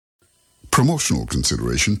Promotional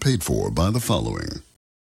consideration paid for by the following.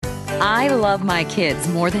 I love my kids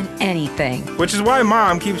more than anything. Which is why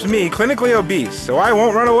Mom keeps me clinically obese, so I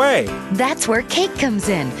won't run away. That's where Cake comes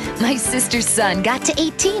in. My sister's son got to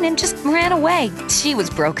 18 and just ran away. She was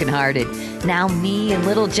brokenhearted. Now me and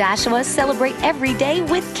little Joshua celebrate every day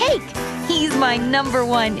with Cake. He's my number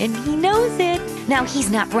one, and he knows it. Now he's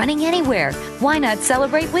not running anywhere. Why not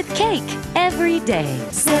celebrate with Cake every day?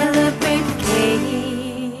 Celebrate Cake.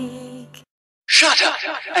 Shut up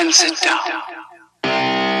and sit down.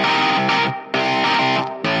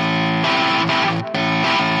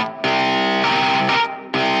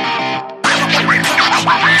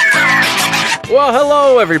 Well,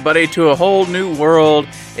 hello everybody to a whole new world.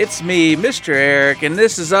 It's me, Mr. Eric, and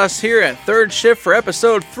this is us here at Third Shift for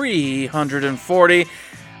episode 340.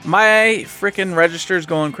 My freaking register's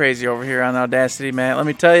going crazy over here on Audacity, man. Let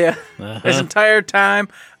me tell you, This entire time,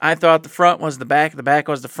 I thought the front was the back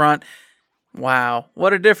was the front. Wow,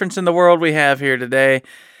 what a difference in the world we have here today.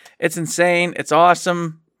 It's insane, it's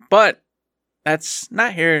awesome, but that's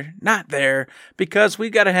not here, not there, because we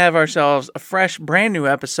got to have ourselves a fresh, brand new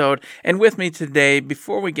episode. And with me today,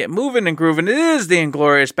 before we get moving and grooving, it is the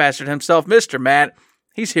inglorious bastard himself, Mr. Matt.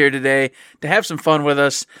 He's here today to have some fun with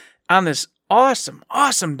us on this awesome,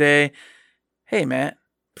 awesome day. Hey, Matt,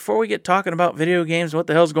 before we get talking about video games, what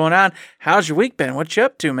the hell's going on? How's your week been? What you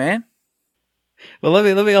up to, man? Well,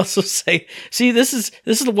 let me also say, see, this is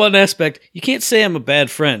the one aspect. You can't say I'm a bad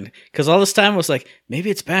friend, because all this time I was like, maybe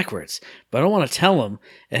it's backwards, but I don't want to tell him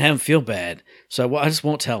and have him feel bad, so I just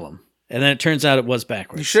won't tell him. And then it turns out it was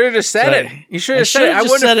backwards. You should have just said it. You should have said it. I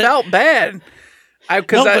wouldn't have felt bad.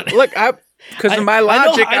 Because of my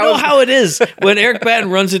logic, I know how it is when Eric Batten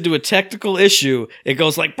runs into a technical issue. It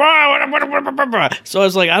goes like, so I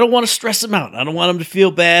was like, I don't want to stress him out. I don't want him to feel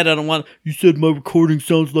bad. I don't want. You said my recording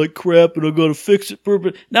sounds like crap, and I got to fix it.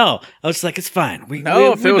 No, I was like, it's fine.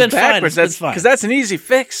 If it was backwards, that's fine. Because that's an easy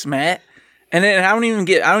fix, Matt. And then I don't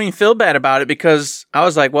even feel bad about it, because I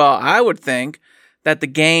was like, well, I would think that the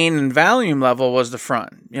gain and volume level was the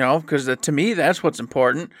front, because to me that's what's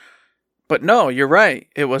important. But no, you're right.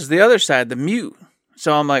 It was the other side, the mute.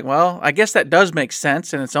 So I'm like, well, I guess that does make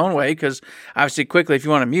sense in its own way, because obviously quickly, if you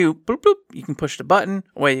want to mute, boop, boop, you can push the button,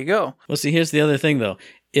 away you go. Well, see, here's the other thing, though.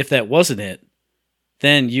 If that wasn't it,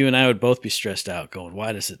 then you and I would both be stressed out, going,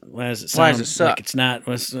 why does it sound like it's not?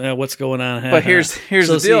 What's going on? But here's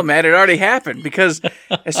the deal, Matt. It already happened, because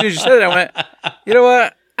as soon as you said it, I went, you know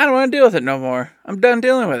what? I don't want to deal with it no more. I'm done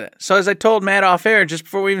dealing with it. So as I told Matt off air, just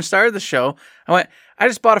before we even started the show, I went, I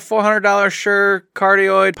just bought a $400 Shure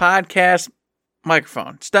Cardioid podcast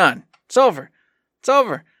microphone. It's done. It's over.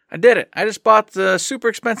 I did it. I just bought the super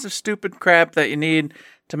expensive, stupid crap that you need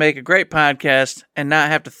to make a great podcast and not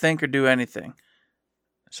have to think or do anything.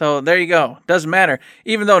 So there you go. Doesn't matter.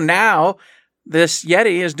 Even though now this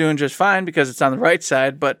Yeti is doing just fine because it's on the right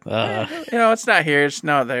side, but it's not here. It's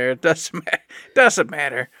not there. It doesn't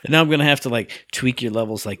matter. And now I'm gonna have to tweak your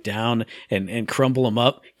levels down and crumble them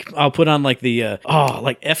up. I'll put on the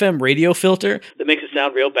FM radio filter that makes it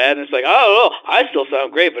sound real bad, and it's like, oh, I still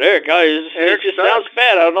sound great, but Eric just sounds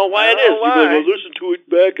bad. I don't know why it is. People are like, listen to it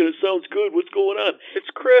back and it sounds good. What's going on?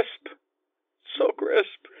 It's crisp. So crisp.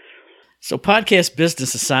 So podcast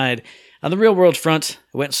business aside, on the real world front,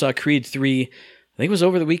 I went and saw Creed 3. I think it was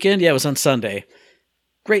over the weekend. Yeah, it was on Sunday.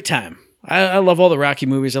 Great time. I love all the Rocky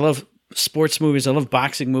movies. I love sports movies. I love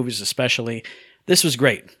boxing movies especially. This was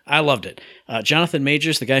great. I loved it. Jonathan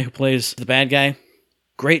Majors, the guy who plays the bad guy,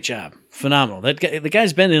 great job. Phenomenal. The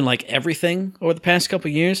guy's been in everything over the past couple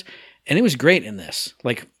of years, and he was great in this.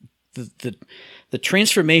 The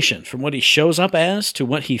transformation from what he shows up as to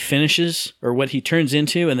what he finishes, or what he turns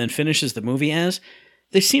into and then finishes the movie as,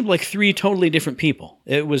 they seemed like three totally different people.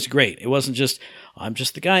 It was great. It wasn't just, I'm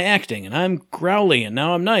just the guy acting, and I'm growly, and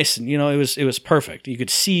now I'm nice. And, it was perfect. You could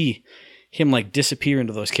see him, disappear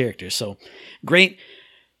into those characters. So, great.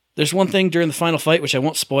 There's one thing during the final fight, which I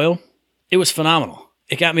won't spoil. It was phenomenal.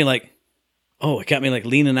 It got me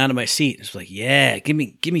leaning out of my seat. It's like, yeah, give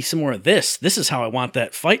me some more of this. This is how I want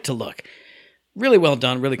that fight to look. Really well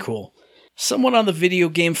done. Really cool. Someone on the video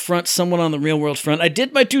game front, someone on the real world front. I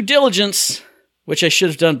did my due diligence, which I should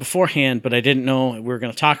have done beforehand, but I didn't know we were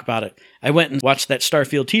going to talk about it. I went and watched that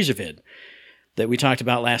Starfield teaser vid that we talked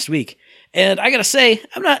about last week. And I got to say,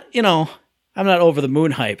 I'm not over the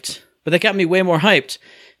moon hyped, but that got me way more hyped,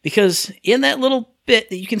 because in that little bit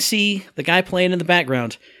that you can see the guy playing in the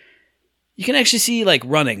background, you can actually see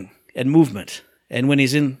running and movement. And when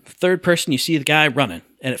he's in third person, you see the guy running,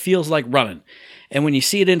 and it feels like running. And when you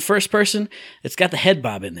see it in first person, it's got the head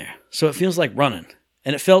bob in there, so it feels like running.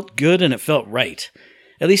 And it felt good, and it felt right.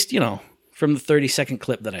 At least, from the 30-second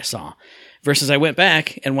clip that I saw. Versus I went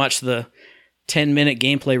back and watched the 10-minute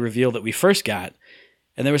gameplay reveal that we first got,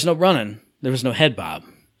 and there was no running, there was no head bob.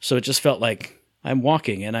 So it just felt like I'm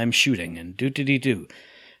walking and I'm shooting and do-do-do-do.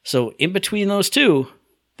 So in between those two,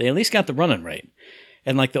 they at least got the running right.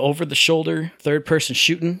 And like the over-the-shoulder third-person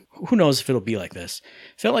shooting, who knows if it'll be like this.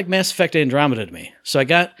 Felt like Mass Effect Andromeda to me. So I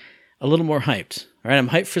got a little more hyped. All right, I'm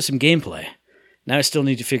hyped for some gameplay. Now I still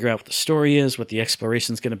need to figure out what the story is, what the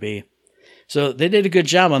exploration's going to be. So they did a good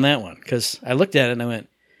job on that one, because I looked at it and I went,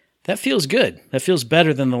 that feels good. That feels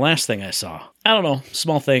better than the last thing I saw. I don't know,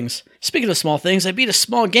 small things. Speaking of small things, I beat a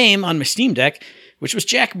small game on my Steam Deck, which was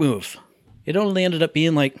Jack Move. It only ended up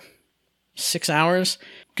being like 6 hours.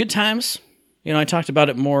 Good times. You know, I talked about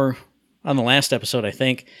it more on the last episode, I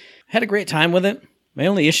think. Had a great time with it. My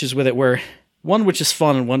only issues with it were one which is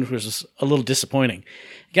fun and one which was a little disappointing.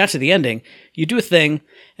 Got to the ending, you do a thing,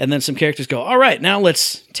 and then some characters go, all right, now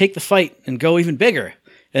let's take the fight and go even bigger.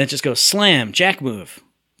 And it just goes, slam, Jack Move.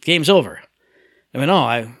 Game's over. I mean,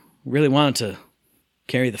 I really wanted to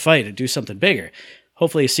carry the fight and do something bigger.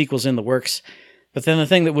 Hopefully a sequel's in the works. But then the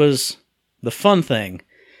thing that was the fun thing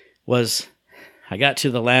was I got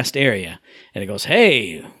to the last area, and it goes,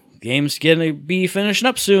 hey, game's going to be finishing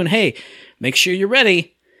up soon. Hey, make sure you're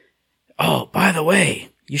ready. Oh, by the way,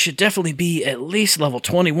 you should definitely be at least level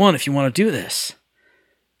 21 if you want to do this.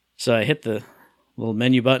 So I hit the little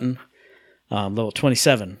menu button, level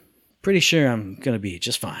 27. Pretty sure I'm going to be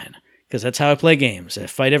just fine, because that's how I play games. I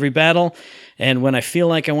fight every battle, and when I feel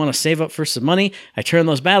like I want to save up for some money, I turn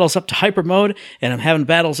those battles up to hyper mode, and I'm having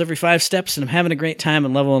battles every 5 steps, and I'm having a great time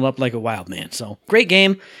and leveling up like a wild man. So, great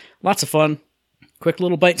game, lots of fun, quick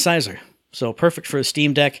little bite-sizer. So, perfect for a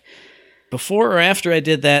Steam Deck. Before or after I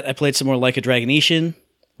did that, I played some more Like a Dragonetian,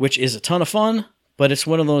 which is a ton of fun, but it's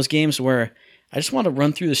one of those games where I just want to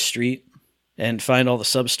run through the street and find all the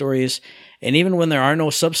sub-stories. And even when there are no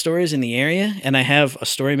sub-stories in the area, and I have a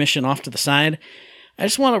story mission off to the side, I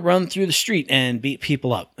just want to run through the street and beat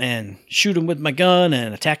people up, and shoot them with my gun,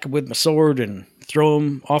 and attack them with my sword, and throw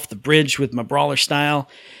them off the bridge with my brawler style,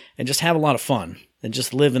 and just have a lot of fun, and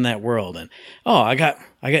just live in that world. And, I got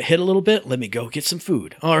hit a little bit, let me go get some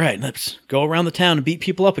food. All right, let's go around the town and beat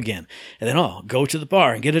people up again. And then, go to the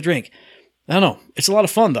bar and get a drink. I don't know, it's a lot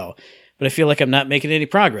of fun, though, but I feel like I'm not making any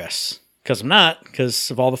progress. Because I'm not,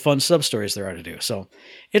 because of all the fun sub-stories there are to do. So,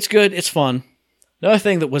 it's good, it's fun. Another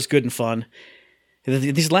thing that was good and fun,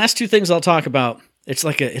 these last two things I'll talk about, it's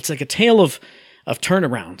like a tale of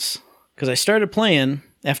turnarounds. Because I started playing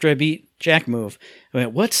after I beat Jack Move. I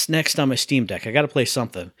went, what's next on my Steam Deck? I got to play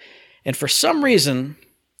something. And for some reason,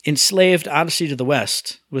 Enslaved Odyssey to the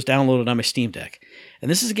West was downloaded on my Steam Deck.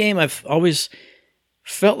 And this is a game I've always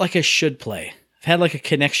felt like I should play. I've had like a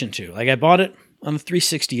connection to. Like I bought it on the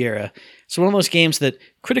 360 era. It's one of those games that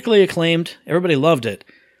critically acclaimed, everybody loved it,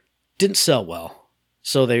 didn't sell well.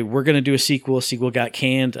 So they were going to do a sequel got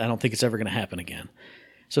canned. I don't think it's ever going to happen again.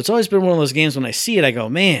 So it's always been one of those games when I see it, I go,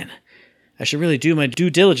 man, I should really do my due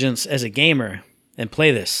diligence as a gamer and play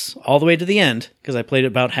this all the way to the end, because I played it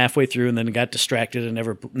about halfway through and then got distracted and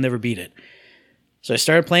never beat it. So I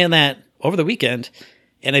started playing that over the weekend,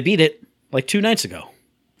 and I beat it like 2 nights ago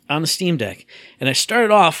on the Steam Deck. And I started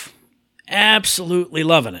off absolutely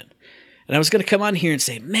loving it. And I was going to come on here and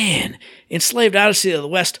say, man, Enslaved Odyssey of the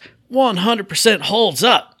West 100% holds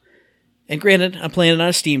up. And granted, I'm playing it on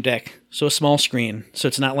a Steam Deck, so a small screen, so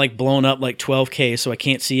it's not like blown up like 12K, so I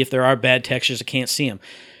can't see if there are bad textures, I can't see them.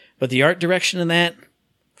 But the art direction in that,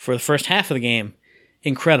 for the first half of the game,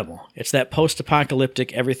 incredible. It's that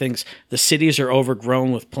post-apocalyptic, the cities are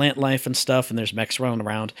overgrown with plant life and stuff, and there's mechs running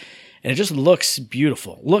around. And it just looks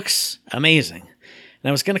beautiful, looks amazing. And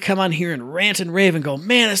I was going to come on here and rant and rave and go,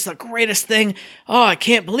 man, it's the greatest thing. Oh, I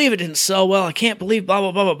can't believe it didn't sell well. I can't believe blah,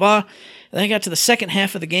 blah, blah, blah, blah. And then I got to the second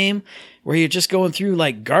half of the game where you're just going through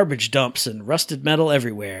like garbage dumps and rusted metal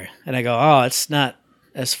everywhere. And I go, oh, it's not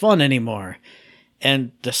as fun anymore.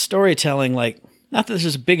 And the storytelling, like, not that this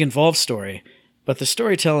is a big involved story, but the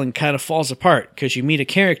storytelling kind of falls apart because you meet a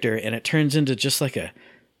character and it turns into just like a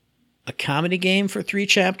comedy game for 3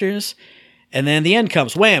 chapters. And then the end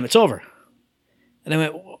comes, wham, it's over. And I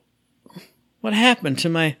went, what happened to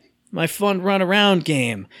my fun run-around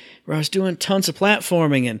game where I was doing tons of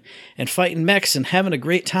platforming and fighting mechs and having a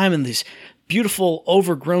great time in these beautiful,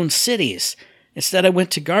 overgrown cities? Instead, I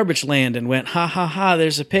went to Garbage Land and went, ha, ha, ha,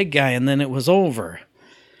 there's a pig guy, and then it was over.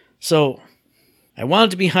 So, I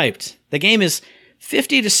wanted to be hyped. The game is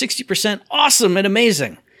 50 to 60% awesome and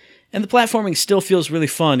amazing. And the platforming still feels really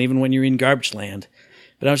fun, even when you're in Garbage Land.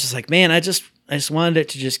 But I was just like, man, I just wanted it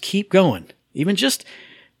to just keep going.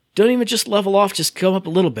 Don't even just level off, just go up a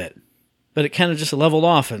little bit. But it kind of just leveled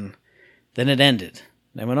off, and Then it ended.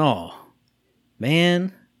 And I went, oh,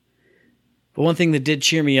 man. But one thing that did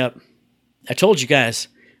cheer me up, I told you guys,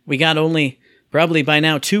 we got only probably by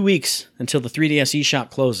now 2 weeks until the 3DS eShop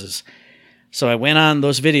closes. So I went on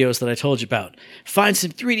those videos that I told you about. Find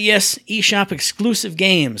some 3DS eShop exclusive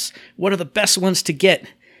games. What are the best ones to get?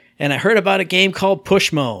 And I heard about a game called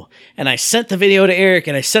Pushmo. And I sent the video to Eric,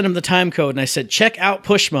 and I sent him the time code, and I said, check out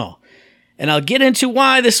Pushmo. And I'll get into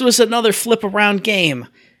why this was another flip-around game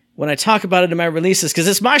when I talk about it in my releases, because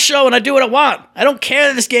it's my show and I do what I want. I don't care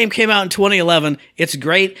that this game came out in 2011. It's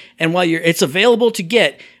great, and while it's available to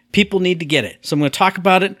get, people need to get it. So I'm going to talk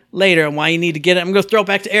about it later and why you need to get it. I'm going to throw it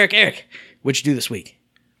back to Eric. Eric, what'd you do this week?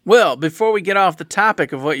 Well, before we get off the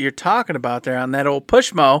topic of what you're talking about there on that old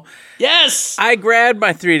Pushmo, yes, I grabbed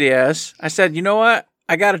my 3DS. I said, you know what?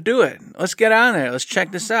 I got to do it. Let's get on there. Let's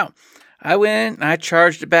check this out. I went and I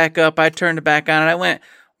charged it back up. I turned it back on and I went,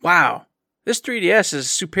 wow, this 3DS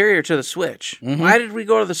is superior to the Switch. Mm-hmm. Why did we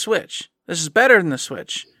go to the Switch? This is better than the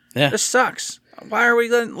Switch. Yeah. This sucks. Why are we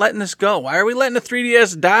letting this go? Why are we letting the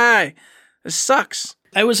 3DS die? This sucks.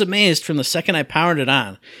 I was amazed from the second I powered it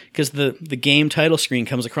on because the game title screen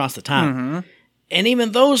comes across the top. Mm-hmm. And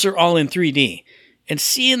even those are all in 3D. And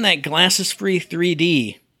seeing that glasses-free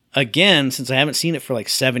 3D again, since I haven't seen it for like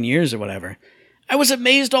 7 years or whatever, I was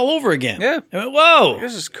amazed all over again. Yeah. I went, whoa.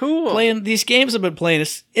 This is cool. Playing these games I've been playing,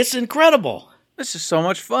 it's incredible. This is so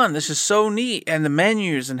much fun. This is so neat. And the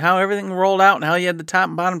menus and how everything rolled out and how you had the top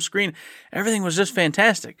and bottom screen, everything was just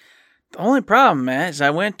fantastic. The only problem, Matt, is I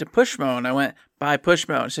went to Pushmo and I went, buy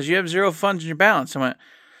Pushmo. It says, you have 0 funds in your balance. I went,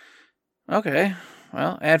 okay,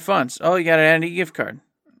 well, add funds. Oh, you got to add an e-gift card.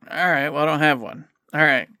 All right, well, I don't have one. All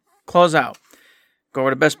right, close out. Go over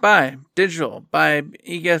to Best Buy, digital, buy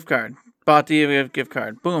e-gift card. Bought the e-gift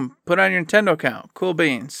card. Boom, put on your Nintendo account. Cool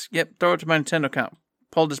beans. Yep, throw it to my Nintendo account.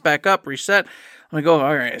 Pull this back up, reset. Let me go,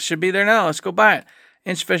 all right, it should be there now. Let's go buy it.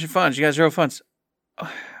 Insufficient funds. You got 0 funds.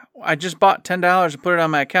 I just bought $10 and put it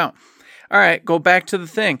on my account. All right, go back to the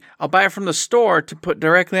thing. I'll buy it from the store to put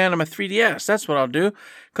directly onto my 3DS. That's what I'll do.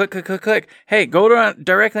 Click, click, click, click. Hey, go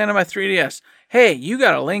directly onto my 3DS. Hey, you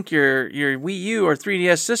got to link your Wii U or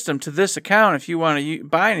 3DS system to this account if you want to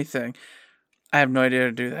buy anything. I have no idea how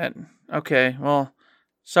to do that. Okay, well,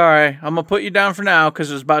 sorry. I'm going to put you down for now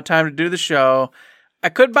because it was about time to do the show. I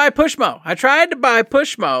could buy Pushmo. I tried to buy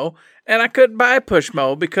Pushmo, and I couldn't buy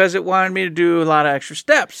Pushmo because it wanted me to do a lot of extra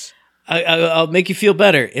steps. I'll make you feel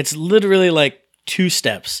better. It's literally like 2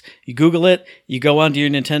 steps. You Google it, you go onto your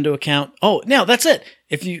Nintendo account. Oh, no, that's it.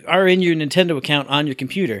 If you are in your Nintendo account on your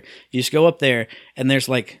computer, you just go up there and there's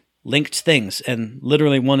like linked things. And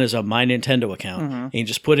literally one is a My Nintendo account. Mm-hmm. And you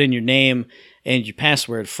just put in your name and your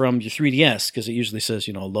password from your 3DS because it usually says,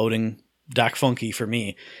 loading Doc Funky for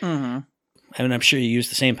me. Mm-hmm. And I'm sure you use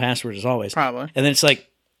the same password as always. Probably. And then it's like,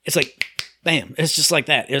 bam, it's just like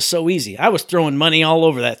that. It was so easy. I was throwing money all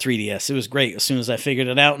over that 3DS. It was great. As soon as I figured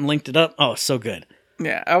it out and linked it up, oh, it's so good.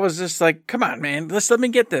 Yeah, I was just like, come on, man, let me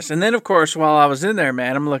get this. And then, of course, while I was in there,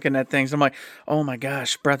 man, I'm looking at things. I'm like, oh my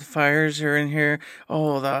gosh, Breath of Fires are in here.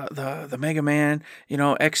 Oh, the Mega Man,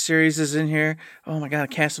 X Series is in here. Oh my God,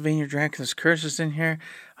 Castlevania Dracula's Curse is in here.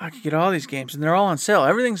 I could get all these games, and they're all on sale.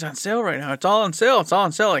 Everything's on sale right now. It's all on sale. It's all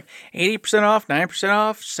on sale, like 80% off, 9%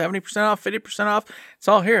 off, 70% off, 50% off. It's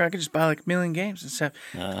all here. I could just buy like 1 million games and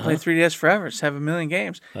play 3DS forever. Just have 1 million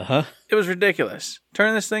games. It was ridiculous.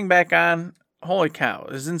 Turn this thing back on. Holy cow.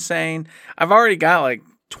 It was insane. I've already got like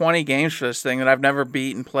 20 games for this thing that I've never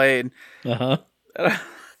beat and played.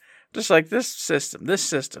 Just like this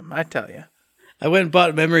system, I tell you. I went and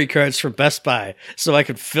bought memory cards from Best Buy so I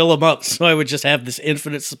could fill them up so I would just have this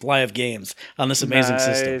infinite supply of games on this amazing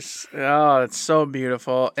system. Oh, it's so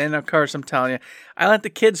beautiful. And of course, I'm telling you, I let the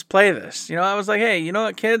kids play this. I was like, hey, you know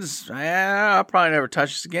what, kids? I'll probably never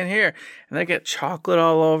touch this again here. And they get chocolate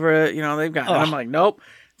all over it. They've got, and I'm like, nope,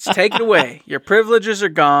 let's take it away. Your privileges are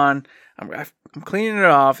gone. I'm cleaning it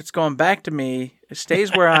off. It's going back to me. It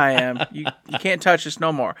stays where I am. You can't touch this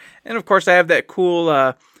no more. And of course, I have that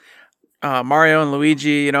cool Mario and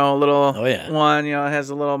Luigi, little one, it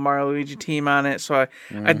has a little Mario Luigi team on it. So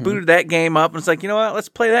I booted that game up and it's like, you know what, let's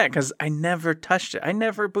play that because I never touched it. I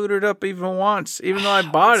never booted it up even once, even though I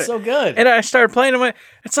bought it. So good. And I started playing it.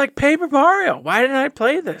 It's like Paper Mario. Why didn't I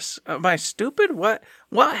play this? Am I stupid? What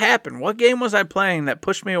happened? What game was I playing that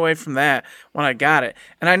pushed me away from that when I got it?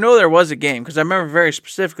 And I know there was a game because I remember very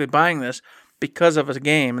specifically buying this because of a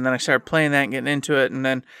game. And then I started playing that and getting into it and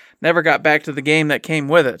then never got back to the game that came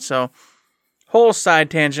with it. So whole side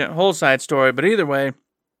tangent, whole side story. But either way,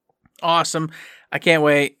 awesome. I can't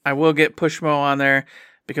wait. I will get Pushmo on there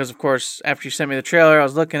because, of course, after you sent me the trailer, I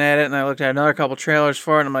was looking at it and I looked at another couple trailers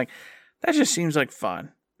for it. And I'm like, that just seems like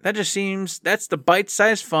fun. That's the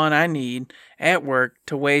bite-sized fun I need at work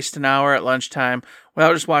to waste an hour at lunchtime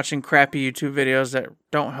without just watching crappy YouTube videos that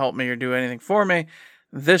don't help me or do anything for me.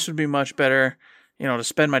 This would be much better, to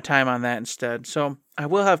spend my time on that instead. So I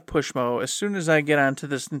will have Pushmo as soon as I get onto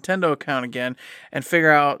this Nintendo account again and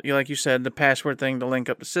figure out, like you said, the password thing to link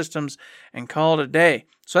up the systems and call it a day.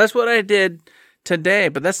 So that's what I did today,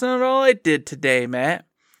 but that's not all I did today, Matt.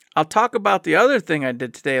 I'll talk about the other thing I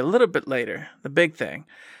did today a little bit later, the big thing.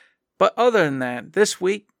 But other than that, this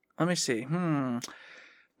week, let me see.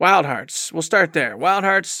 Wild Hearts. We'll start there. Wild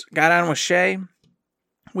Hearts, got on with Shay.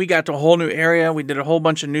 We got to a whole new area. We did a whole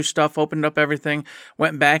bunch of new stuff, opened up everything,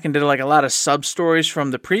 went back and did like a lot of sub-stories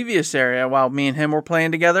from the previous area while me and him were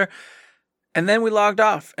playing together. And then we logged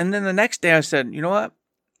off. And then the next day I said, you know what?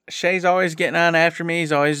 Shay's always getting on after me.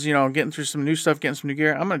 He's always, getting through some new stuff, getting some new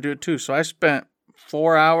gear. I'm going to do it too. So I spent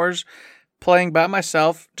 4 hours playing by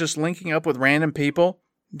myself, just linking up with random people,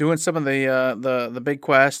 doing some of the big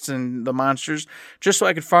quests and the monsters, just so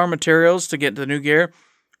I could farm materials to get the new gear.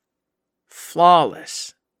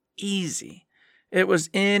 Flawless. Easy. It was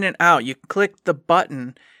in and out. You clicked the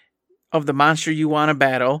button of the monster you want to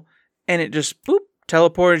battle, and it just, boop,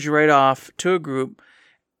 teleported you right off to a group.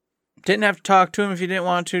 Didn't have to talk to him if you didn't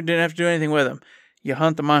want to. Didn't have to do anything with him. You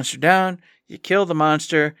hunt the monster down. You kill the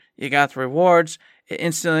monster. You got the rewards. It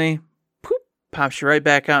instantly, poop, pops you right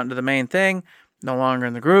back out into the main thing. No longer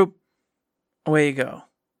in the group. Away you go.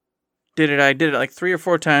 I did it like 3 or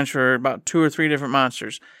 4 times for about 2 or 3 different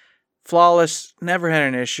monsters. Flawless. Never had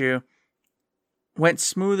an issue. Went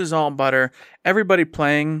smooth as all butter. Everybody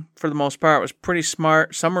playing, for the most part, was pretty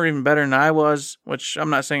smart. Some were even better than I was, which I'm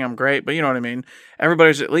not saying I'm great, but you know what I mean. Everybody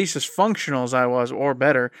was at least as functional as I was, or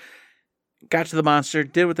better. Got to the monster,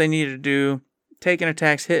 did what they needed to do, taking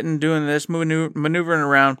attacks, hitting, doing this, maneuvering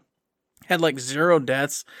around. Had like 0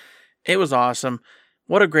 deaths. It was awesome.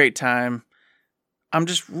 What a great time. I'm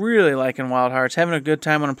just really liking Wild Hearts. Having a good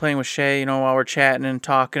time when I'm playing with Shay, while we're chatting and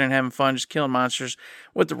talking and having fun, just killing monsters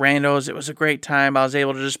with the randos. It was a great time. I was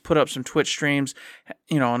able to just put up some Twitch streams,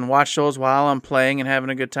 and watch those while I'm playing and having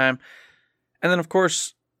a good time. And then, of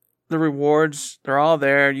course, the rewards, they're all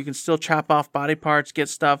there. You can still chop off body parts, get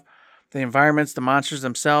stuff. The environments, the monsters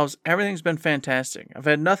themselves, everything's been fantastic. I've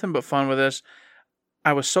had nothing but fun with this.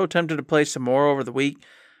 I was so tempted to play some more over the week,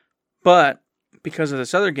 but because of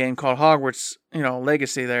this other game called Hogwarts,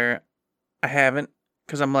 Legacy there, I haven't,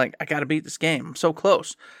 because I'm like, I got to beat this game. I'm so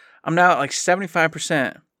close. I'm now at like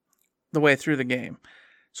 75% the way through the game.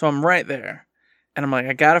 So I'm right there. And I'm like,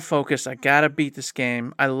 I got to focus. I got to beat this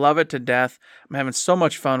game. I love it to death. I'm having so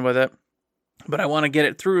much fun with it. But I want to get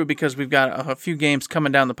it through because we've got a few games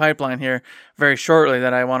coming down the pipeline here very shortly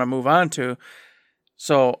that I want to move on to.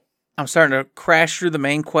 So I'm starting to crash through the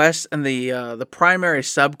main quests and the primary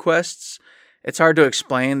sub-quests. It's hard to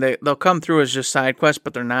explain. They'll come through as just side quests,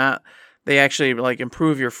 but they're not. They actually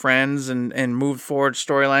improve your friends and move forward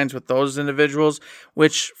storylines with those individuals,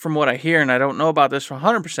 which from what I hear, and I don't know about this for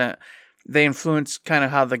 100%, they influence kind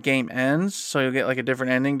of how the game ends. So you'll get a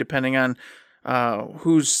different ending depending on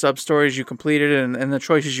whose sub-stories you completed and the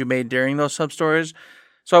choices you made during those sub-stories.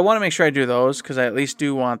 So I want to make sure I do those because I at least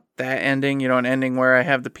do want that ending, an ending where I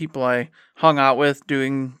have the people I hung out with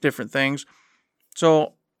doing different things.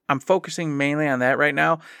 So I'm focusing mainly on that right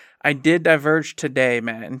now. I did diverge today,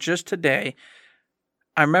 Matt, and just today,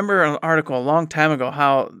 I remember an article a long time ago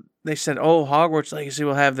how they said, Hogwarts Legacy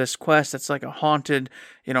will have this quest that's like a haunted,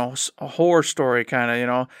 a horror story kind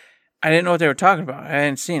of, I didn't know what they were talking about. I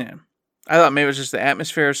hadn't seen it. I thought maybe it was just the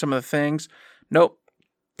atmosphere of some of the things. Nope.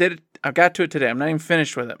 Did it? I got to it today. I'm not even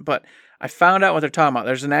finished with it, but I found out what they're talking about.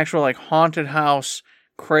 There's an actual haunted house,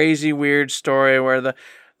 crazy, weird story where the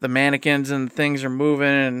mannequins and things are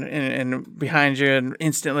moving and behind you and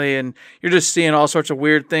instantly, and you're just seeing all sorts of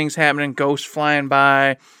weird things happening, ghosts flying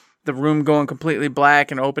by, the room going completely black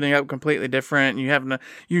and opening up completely different, and you having to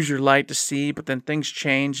use your light to see, but then things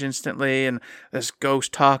change instantly, and this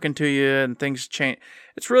ghost talking to you, and things change.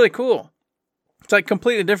 It's really cool. It's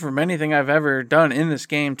completely different from anything I've ever done in this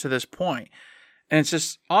game to this point, and it's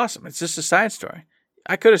just awesome. It's just a side story.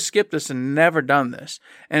 I could have skipped this and never done this.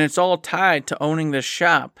 And it's all tied to owning this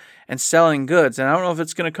shop and selling goods. And I don't know if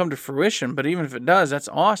it's going to come to fruition, but even if it does, that's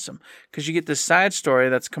awesome. Because you get this side story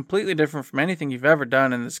that's completely different from anything you've ever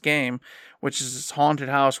done in this game, which is this haunted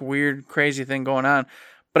house, weird, crazy thing going on.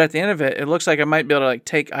 But at the end of it, it looks like I might be able to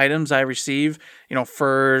take items I receive,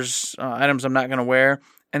 furs, items I'm not going to wear.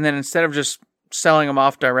 And then instead of just selling them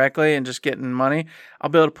off directly and just getting money, I'll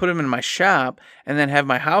be able to put them in my shop and then have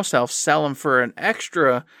my house elf sell them for an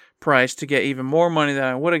extra price to get even more money than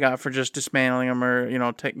I would have got for just dismantling them or,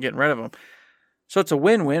 getting rid of them. So it's a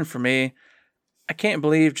win-win for me. I can't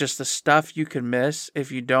believe just the stuff you could miss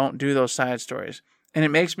if you don't do those side stories. And it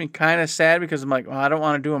makes me kind of sad because I'm like, well, I don't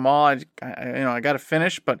want to do them all. I got to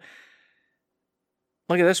finish. But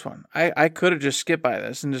look at this one. I could have just skipped by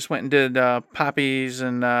this and just went and did Poppy's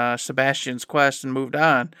and Sebastian's quest and moved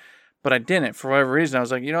on. But I didn't for whatever reason. I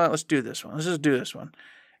was like, you know what? Let's do this one. Let's just do this one.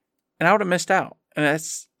 And I would have missed out. And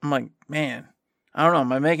I'm like, man, I don't know.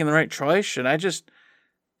 Am I making the right choice? Should I just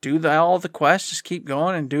do all the quests, just keep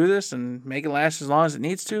going and do this and make it last as long as it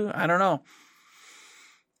needs to? I don't know.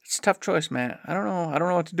 It's a tough choice, Matt. I don't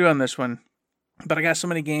know what to do on this one. But I got so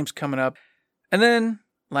many games coming up. And then,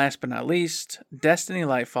 last but not least, Destiny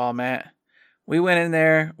Lightfall, Matt. We went in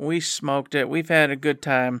there. We smoked it. We've had a good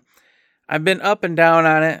time. I've been up and down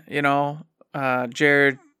on it.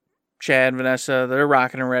 Jared, Chad, Vanessa, they're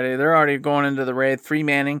rocking and ready. They're already going into the raid,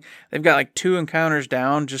 3-manning. They've got like 2 encounters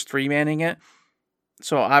down, just 3-manning it.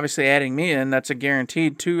 So obviously adding me in, that's a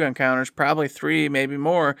guaranteed 2 encounters, probably 3, maybe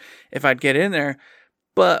more if I'd get in there.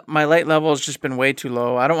 But my light level has just been way too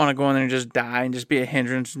low. I don't want to go in there and just die and just be a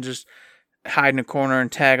hindrance and just hide in a corner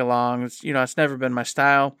and tag along. It's never been my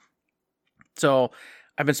style. So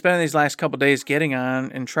I've been spending these last couple days getting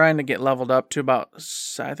on and trying to get leveled up to about,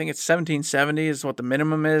 I think it's 1770 is what the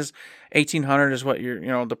minimum is. 1800 is what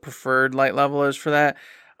the preferred light level is for that.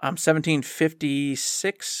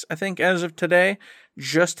 1756, I think, as of today.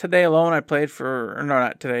 Just today alone, I played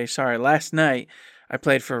last night, I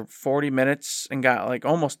played for 40 minutes and got like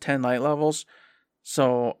almost 10 light levels.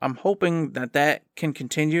 So I'm hoping that can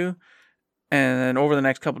continue. And then over the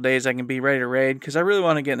next couple days, I can be ready to raid because I really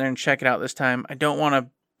want to get in there and check it out this time. I don't want to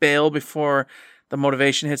bail before the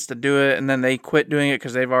motivation hits to do it and then they quit doing it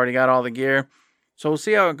because they've already got all the gear. So we'll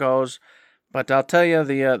see how it goes. But I'll tell you,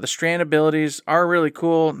 the strand abilities are really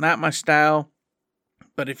cool. Not my style.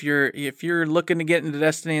 But if you're looking to get into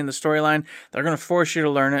Destiny and the storyline, they're going to force you to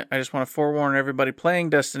learn it. I just want to forewarn everybody playing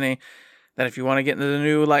Destiny that if you want to get into the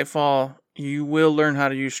new Lightfall, you will learn how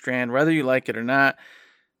to use strand, whether you like it or not.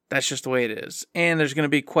 That's just the way it is. And there's going to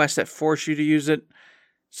be quests that force you to use it.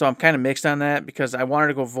 So I'm kind of mixed on that because I wanted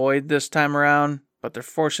to go Void this time around, but they're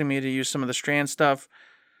forcing me to use some of the strand stuff.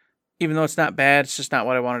 Even though it's not bad, it's just not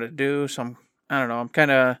what I wanted to do. So I don't know. I'm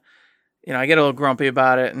kind of, I get a little grumpy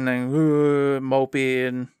about it and then mopey,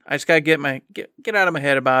 and I just got to get out of my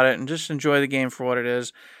head about it and just enjoy the game for what it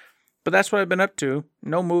is. But that's what I've been up to.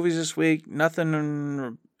 No movies this week.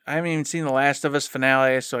 Nothing. I haven't even seen The Last of Us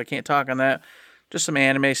finale, so I can't talk on that. Just some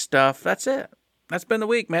anime stuff. That's it. That's been the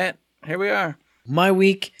week, Matt. Here we are. My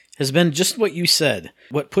week has been just what you said.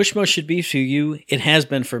 What Pushmo should be for you, it has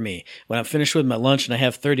been for me. When I'm finished with my lunch and I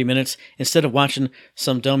have 30 minutes, instead of watching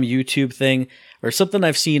some dumb YouTube thing or something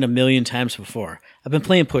I've seen a million times before, I've been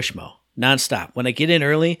playing Pushmo nonstop. When I get in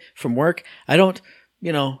early from work, I don't,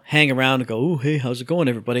 hang around and go, oh, hey, how's it going,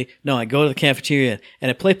 everybody? No, I go to the cafeteria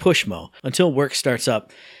and I play Pushmo until work starts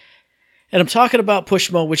up. And I'm talking about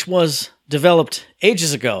Pushmo, which was developed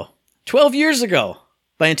ages ago, 12 years ago,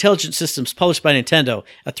 by Intelligent Systems, published by Nintendo,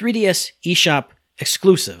 a 3DS eShop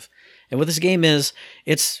exclusive. And what this game is,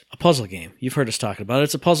 it's a puzzle game. You've heard us talking about it.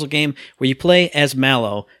 It's a puzzle game where you play as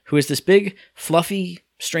Mallow, who is this big, fluffy,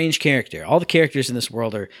 strange character. All the characters in this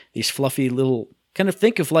world are these fluffy little, kind of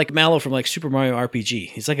think of like Mallow from like Super Mario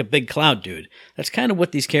RPG. He's like a big cloud dude. That's kind of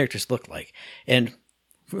what these characters look like. And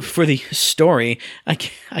for the story, I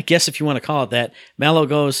guess if you want to call it that, Mallow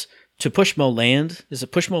goes to Pushmo Land. Is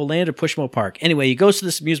it Pushmo Land or Pushmo Park? Anyway, he goes to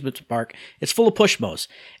this amusement park. It's full of Pushmos,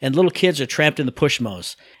 and little kids are trapped in the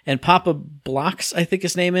Pushmos. And Papa Blocks, I think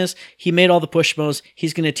his name is, he made all the Pushmos.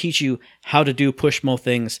 He's going to teach you how to do Pushmo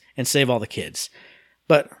things and save all the kids.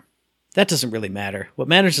 But that doesn't really matter. What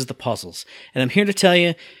matters is the puzzles. And I'm here to tell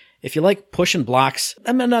you, if you like pushing blocks,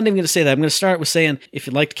 I'm not even going to say that. I'm going to start with saying, if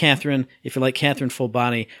you like Catherine Full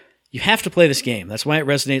Body, you have to play this game. That's why it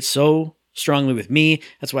resonates so strongly with me.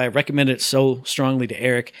 That's why I recommend it so strongly to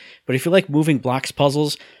Eric. But if you like moving blocks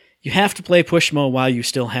puzzles, you have to play Pushmo while you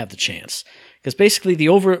still have the chance. Because basically the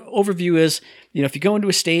overview is, if you go into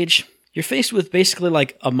a stage, you're faced with basically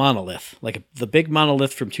like a monolith, like the big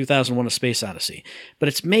monolith from 2001: A Space Odyssey. But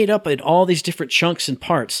it's made up in all these different chunks and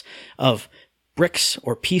parts of bricks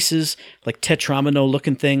or pieces, like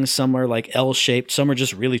tetramino-looking things. Some are like L-shaped, some are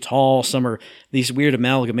just really tall, some are these weird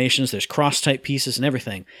amalgamations. There's cross-type pieces and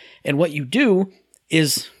everything. And what you do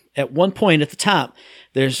is, at one point at the top,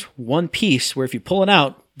 there's one piece where if you pull it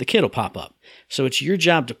out, the kid will pop up. So it's your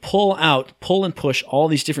job to pull and push all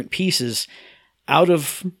these different pieces out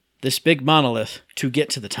of this big monolith to get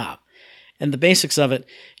to the top. And the basics of it,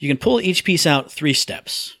 you can pull each piece out 3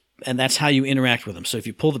 steps. And that's how you interact with them. So if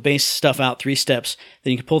you pull the base stuff out 3 steps,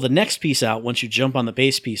 then you can pull the next piece out once you jump on the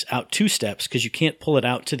base piece out 2 steps, because you can't pull it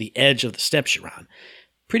out to the edge of the steps you're on.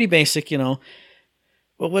 Pretty basic, you know.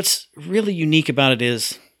 But what's really unique about it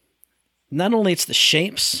is not only it's the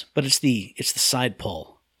shapes, but it's the side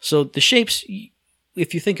pull. So the shapes,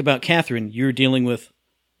 if you think about Catherine, you're dealing with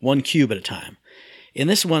 1 cube at a time. In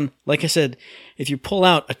this one, like I said, if you pull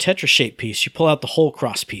out a tetra-shaped piece, you pull out the whole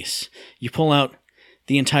cross piece. You pull out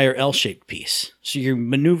the entire L-shaped piece. So you're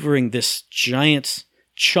maneuvering this giant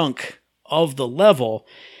chunk of the level,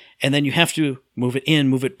 and then you have to move it in,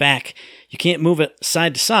 move it back. You can't move it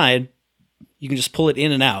side to side. You can just pull it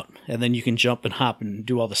in and out, and then you can jump and hop and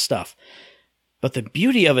do all this stuff. But the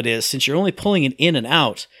beauty of it is, since you're only pulling it in and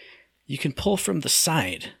out, you can pull from the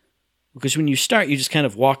side. Because when you start, you just kind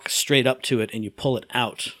of walk straight up to it and you pull it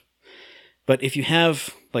out. But if you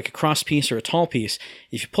have like a cross piece or a tall piece,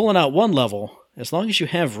 if you pull it out one level, as long as you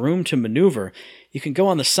have room to maneuver, you can go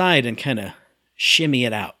on the side and kind of shimmy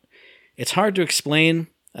it out. It's hard to explain.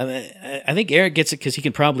 I think Eric gets it because he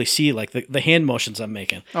can probably see like the hand motions I'm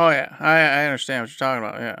making. Oh, yeah. I understand what you're talking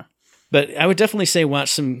about, yeah. But I would definitely say watch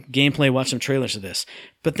some gameplay, watch some trailers of this.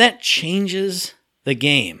 But that changes the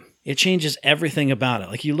game. It changes everything about it.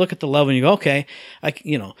 Like you look at the level and you go, okay,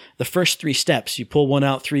 the first 3 steps, you pull 1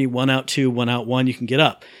 out 3, 1 out 2, 1 out 1, you can get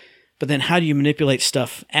up. But then how do you manipulate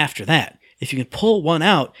stuff after that? If you can pull 1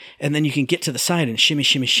 out and then you can get to the side and shimmy,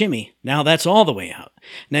 shimmy, shimmy, now that's all the way out.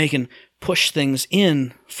 Now you can push things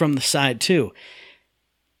in from the side too.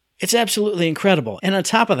 It's absolutely incredible. And on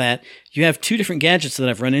top of that, you have 2 different gadgets that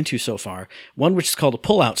I've run into so far. One which is called a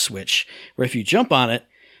pull-out switch, where if you jump on it,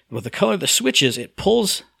 with the color of the switch is, it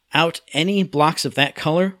pulls out any blocks of that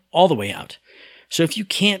color all the way out. So if you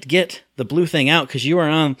can't get the blue thing out because you are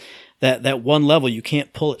on that one level, you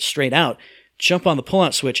can't pull it straight out, jump on the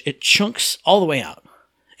pull-out switch, it chunks all the way out.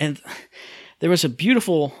 And there was a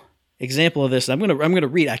beautiful example of this. I'm gonna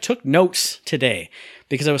read. I took notes today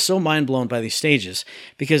because I was so mind blown by these stages.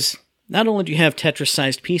 Because not only do you have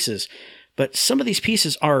Tetris-sized pieces, but some of these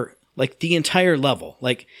pieces are like the entire level.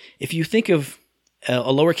 Like if you think of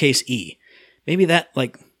a lowercase e, maybe that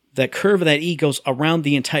curve of that e goes around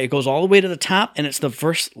the entire. It goes all the way to the top, and it's the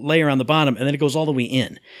first layer on the bottom, and then it goes all the way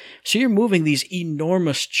in. So you're moving these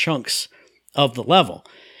enormous chunks of the level.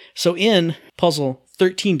 So in puzzle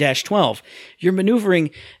 13-12, you're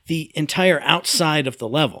maneuvering the entire outside of the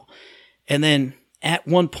level. And then at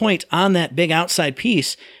one point on that big outside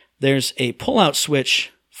piece, there's a pull-out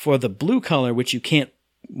switch for the blue color, which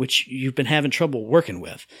you've been having trouble working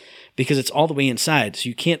with because it's all the way inside. So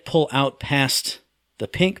you can't pull out past the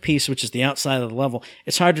pink piece, which is the outside of the level.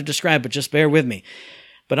 It's hard to describe, but just bear with me.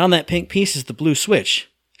 But on that pink piece is the blue switch.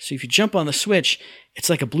 So if you jump on the switch, it's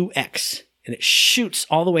like a blue X. And it shoots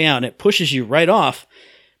all the way out, and it pushes you right off,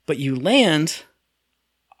 but you land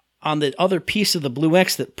on the other piece of the blue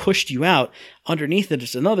X that pushed you out. Underneath it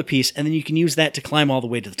is another piece, and then you can use that to climb all the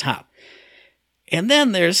way to the top. And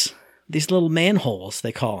then there's these little manholes,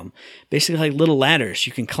 they call them. Basically like little ladders.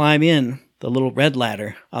 You can climb in the little red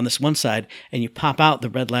ladder on this one side, and you pop out the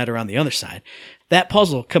red ladder on the other side. That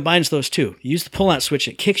puzzle combines those two. You use the pull-out switch,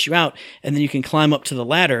 it kicks you out, and then you can climb up to the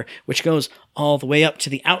ladder, which goes all the way up to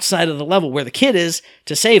the outside of the level where the kid is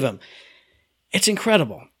to save him. It's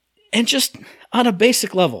incredible. And just on a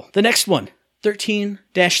basic level, the next one,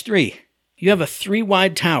 13-3, you have a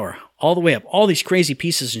 3-wide tower all the way up, all these crazy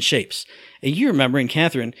pieces and shapes. And you remember in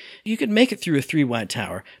Catherine, you could make it through a 3-wide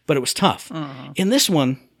tower, but it was tough. Uh-huh. In this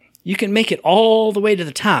one, you can make it all the way to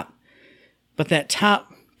the top, but that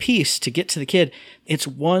top piece to get to the kid, it's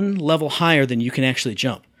 1 level higher than you can actually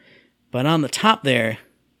jump. But on the top there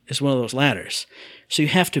is one of those ladders. So you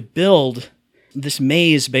have to build this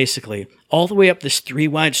maze, basically, all the way up this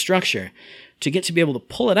 3-wide structure to get to be able to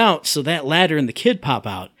pull it out so that ladder and the kid pop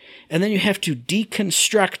out. And then you have to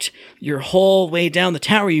deconstruct your whole way down the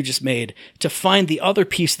tower you just made to find the other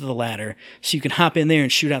piece of the ladder so you can hop in there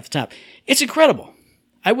and shoot out the top. It's incredible.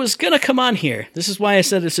 I was going to come on here. This is why I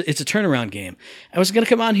said it's a turnaround game. I was going to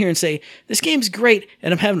come on here and say, this game's great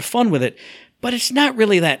and I'm having fun with it, but it's not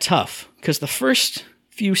really that tough because the first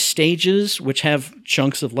few stages, which have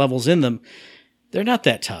chunks of levels in them, they're not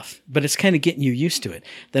that tough, but it's kind of getting you used to it.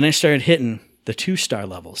 Then I started hitting the 2-star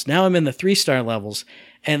levels. Now I'm in the 3-star levels,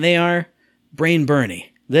 and they are brain burny.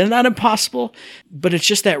 They're not impossible, but it's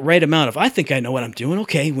just that right amount of, I think I know what I'm doing.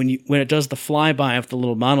 Okay, when it does the flyby of the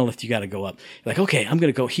little monolith, you got to go up. You're like, okay, I'm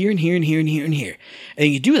going to go here and here and here and here and here.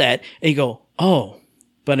 And you do that, and you go, oh,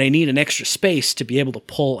 but I need an extra space to be able to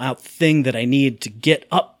pull out the thing that I need to get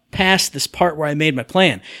up past this part where I made my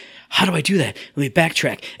plan. How do I do that? Let me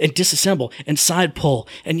backtrack and disassemble and side pull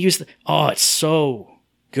and use the... Oh, it's so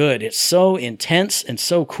good. It's so intense and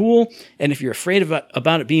so cool. And if you're afraid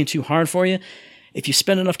about it being too hard for you, if you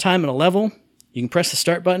spend enough time in a level, you can press the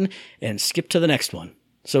start button and skip to the next one.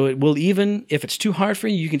 So it will, even if it's too hard for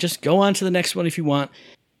you, you can just go on to the next one if you want.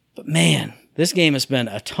 But man, this game has been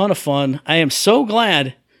a ton of fun. I am so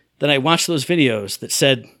glad that I watched those videos that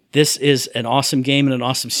said this is an awesome game and an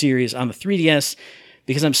awesome series on the 3DS,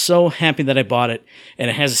 because I'm so happy that I bought it. And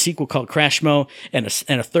it has a sequel called Crash Mo and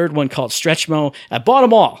a third one called Stretch Mo. I bought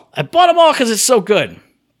them all. I bought them all because it's so good.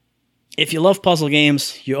 If you love puzzle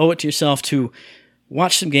games, you owe it to yourself to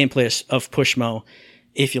watch some gameplay of Pushmo.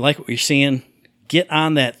 If you like what you're seeing, get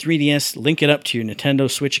on that 3DS, link it up to your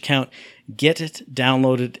Nintendo Switch account, get it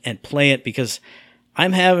downloaded, and play it, because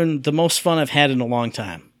I'm having the most fun I've had in a long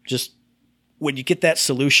time. Just when you get that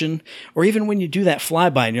solution, or even when you do that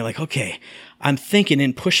flyby and you're like, okay, I'm thinking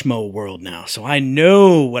in Pushmo world now, so I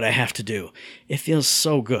know what I have to do. It feels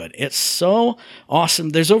so good. It's so awesome.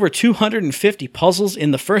 There's over 250 puzzles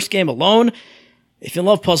in the first game alone. If you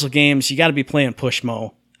love puzzle games, you got to be playing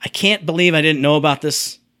Pushmo. I can't believe I didn't know about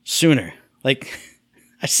this sooner. Like,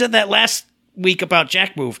 I said that last week about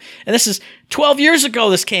Jack Move, and this is 12 years ago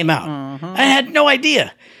this came out. I had no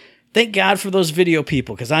idea. Thank God for those video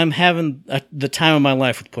people, because I'm having the time of my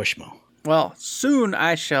life with Pushmo. Well, soon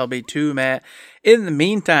I shall be too, Matt. In the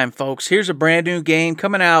meantime, folks, here's a brand new game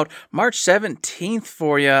coming out March 17th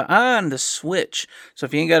for you on the Switch. So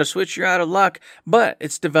if you ain't got a Switch, you're out of luck. But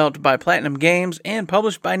it's developed by Platinum Games and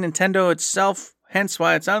published by Nintendo itself, hence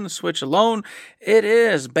why it's on the Switch alone. It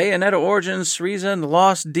is Bayonetta Origins, Cereza and the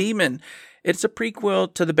Lost Demon. It's a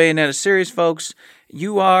prequel to the Bayonetta series, folks.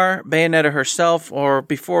 You are Bayonetta herself, or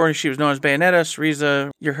before she was known as Bayonetta,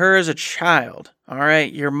 Cereza, you're her as a child. All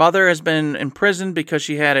right, your mother has been imprisoned because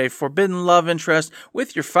she had a forbidden love interest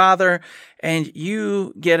with your father, and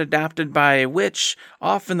you get adopted by a witch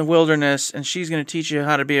off in the wilderness, and she's going to teach you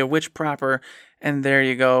how to be a witch proper. And there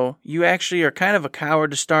you go. You actually are kind of a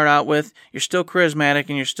coward to start out with. You're still charismatic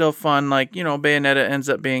and you're still fun, like, Bayonetta ends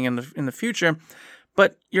up being in the future.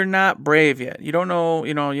 But you're not brave yet. You don't know,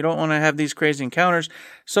 you don't want to have these crazy encounters.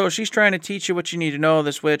 So she's trying to teach you what you need to know,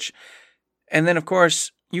 this witch. And then, of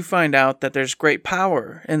course, you find out that there's great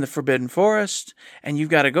power in the Forbidden Forest, and you've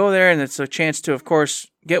got to go there, and it's a chance to, of course,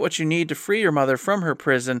 get what you need to free your mother from her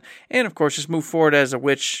prison, and, of course, just move forward as a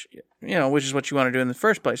witch, which is what you want to do in the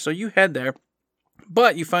first place. So you head there,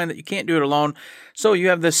 but you find that you can't do it alone, so you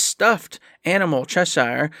have this stuffed animal,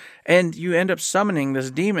 Cheshire, and you end up summoning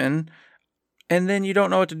this demon, and then you don't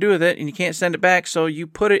know what to do with it, and you can't send it back, so you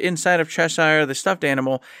put it inside of Cheshire, the stuffed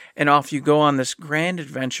animal, and off you go on this grand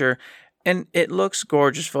adventure. And it looks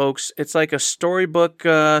gorgeous, folks. It's like a storybook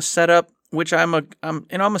setup, which I'm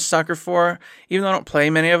a sucker for. Even though I don't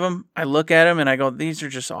play many of them, I look at them and I go, these are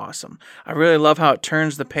just awesome. I really love how it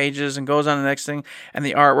turns the pages and goes on to the next thing. And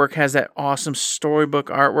the artwork has that awesome storybook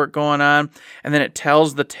artwork going on. And then it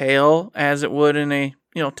tells the tale as it would in a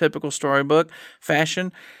typical storybook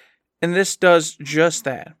fashion. And this does just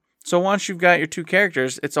that. So once you've got your two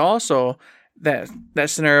characters, it's also that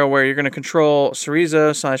scenario where you're going to control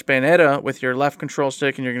Cereza / Bayonetta with your left control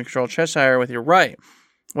stick, and you're going to control Cheshire with your right.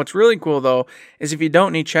 What's really cool, though, is if you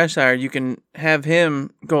don't need Cheshire, you can have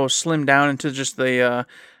him go slim down into just the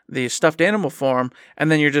stuffed animal form,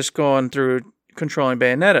 and then you're just going through controlling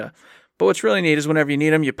Bayonetta. But what's really neat is whenever you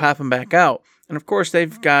need them, you pop them back out. And of course,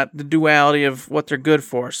 they've got the duality of what they're good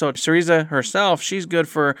for. So Cereza herself, she's good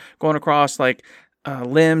for going across like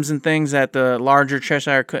limbs and things that the larger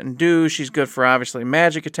Cheshire couldn't do. She's good for obviously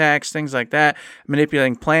magic attacks, things like that,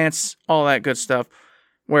 manipulating plants, all that good stuff.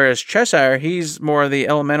 Whereas Cheshire, he's more of the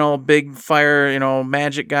elemental, big fire,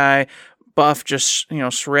 magic guy, buff, just,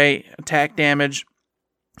 straight attack damage.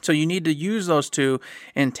 So you need to use those two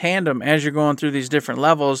in tandem as you're going through these different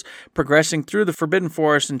levels, progressing through the Forbidden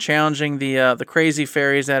Forest and challenging the crazy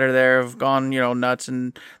fairies that are there, have gone, nuts,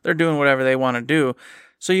 and they're doing whatever they want to do.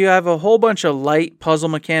 So you have a whole bunch of light puzzle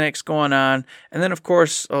mechanics going on, and then, of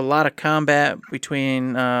course, a lot of combat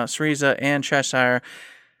between Cereza and Cheshire.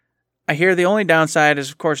 I hear the only downside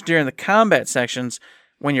is, of course, during the combat sections,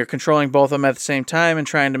 when you're controlling both of them at the same time and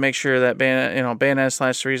trying to make sure that Bayonetta /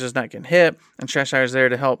 Cereza is not getting hit, and Cheshire's there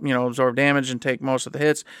to help, absorb damage and take most of the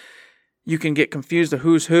hits, you can get confused of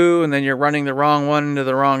who's who, and then you're running the wrong one into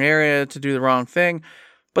the wrong area to do the wrong thing.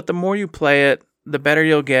 But the more you play it, the better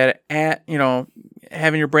you'll get at,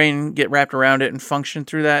 having your brain get wrapped around it and function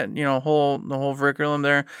through that, the whole curriculum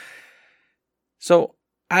there. So,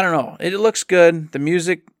 I don't know. It looks good. The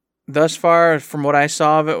music thus far, from what I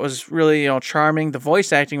saw of it, was really, charming. The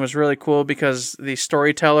voice acting was really cool because the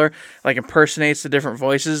storyteller, impersonates the different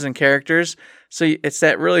voices and characters. So it's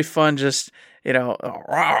that really fun, just,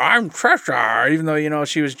 I'm Cereza, even though,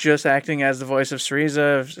 she was just acting as the voice of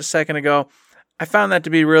Cereza a second ago. I found that to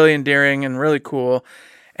be really endearing and really cool.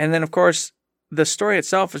 And then, of course, the story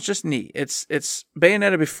itself is just neat. It's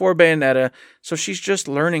Bayonetta before Bayonetta, so she's just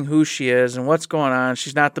learning who she is and what's going on.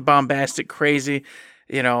 She's not the bombastic, crazy,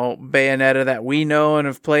 Bayonetta that we know and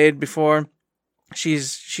have played before.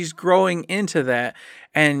 She's growing into that,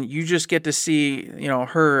 and you just get to see,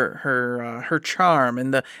 her charm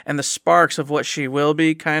and the sparks of what she will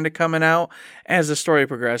be kind of coming out as the story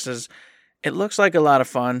progresses. It looks like a lot of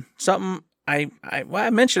fun. Something I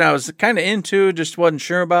mentioned I was kind of into, just wasn't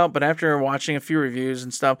sure about, but after watching a few reviews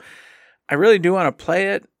and stuff, I really do want to play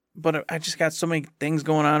it, but I just got so many things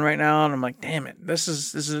going on right now, and I'm like, damn it, this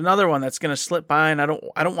is another one that's going to slip by, and I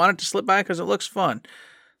don't want it to slip by because it looks fun.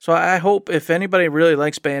 So I hope if anybody really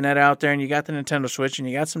likes Bayonetta out there and you got the Nintendo Switch and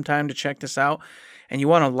you got some time to check this out and you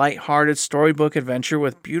want a lighthearted storybook adventure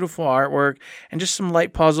with beautiful artwork and just some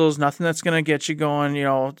light puzzles, nothing that's going to get you going,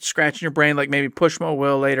 scratching your brain like maybe Pushmo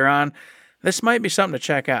will later on, this might be something to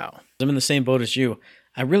check out. I'm in the same boat as you.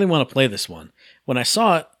 I really want to play this one. When I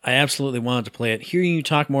saw it, I absolutely wanted to play it. Hearing you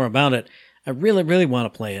talk more about it, I really, really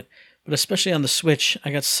want to play it. But especially on the Switch, I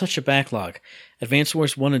got such a backlog. Advance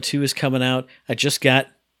Wars 1 and 2 is coming out. I just got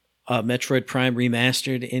Metroid Prime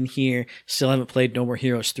Remastered in here. Still haven't played No More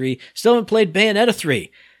Heroes 3. Still haven't played Bayonetta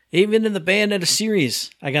 3. Even in the Bayonetta series,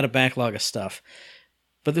 I got a backlog of stuff.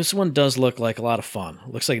 But this one does look like a lot of fun.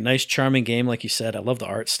 It looks like a nice, charming game, like you said. I love the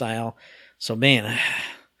art style. So, man,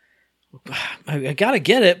 I gotta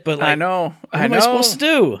get it, but I know. What am I supposed to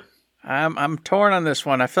do? I'm torn on this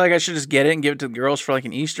one. I feel like I should just get it and give it to the girls for like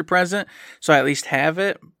an Easter present, so I at least have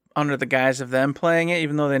it under the guise of them playing it,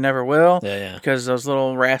 even though they never will. Yeah. Because those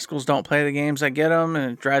little rascals don't play the games I get them,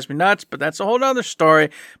 and it drives me nuts. But that's a whole other story.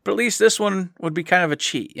 But at least this one would be kind of a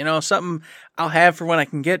cheat, something I'll have for when I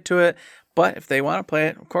can get to it. But if they want to play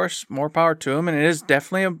it, of course, more power to them. And it's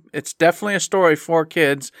definitely a story for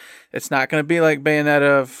kids. It's not going to be like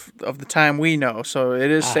Bayonetta of the time we know. So it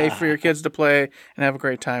is safe for your kids to play and have a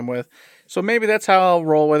great time with. So maybe that's how I'll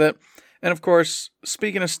roll with it. And of course,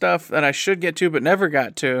 speaking of stuff that I should get to but never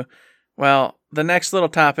got to, well, the next little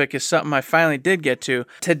topic is something I finally did get to.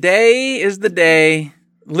 Today is the day,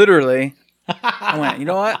 literally. I went, you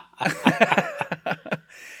know what?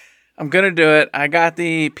 I'm going to do it. I got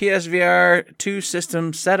the PSVR2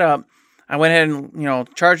 system set up. I went ahead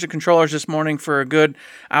and, charged the controllers this morning for a good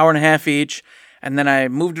hour and a half each. And then I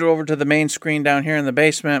moved it over to the main screen down here in the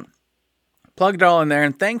basement, plugged it all in there.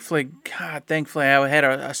 And thankfully, I had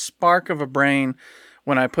a spark of a brain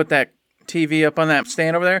when I put that TV up on that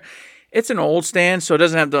stand over there. It's an old stand, so it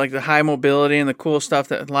doesn't have the high mobility and the cool stuff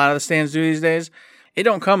that a lot of the stands do these days. It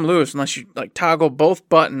don't come loose unless you toggle both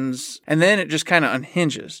buttons, and then it just kind of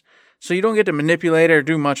unhinges. So you don't get to manipulate it or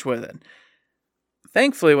do much with it.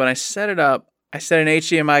 Thankfully, when I set it up, I set an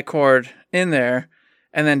HDMI cord in there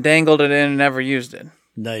and then dangled it in and never used it.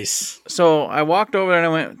 Nice. So I walked over and I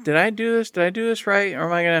went, did I do this? Did I do this right? Or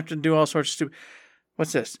am I going to have to do all sorts of stupid...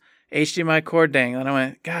 What's this? HDMI cord dangle. And I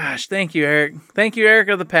went, gosh, thank you, Eric. Thank you, Eric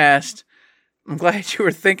of the past. I'm glad you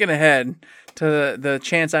were thinking ahead to the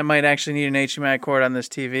chance I might actually need an HDMI cord on this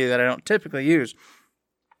TV that I don't typically use.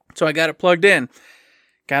 So I got it plugged in.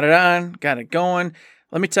 Got it on, got it going.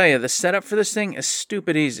 Let me tell you, the setup for this thing is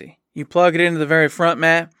stupid easy. You plug it into the very front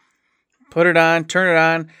mat, put it on, turn it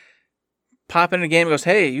on, pop in the game. It goes,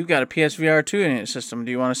 hey, you got a PSVR2 in your system.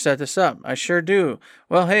 Do you want to set this up? I sure do.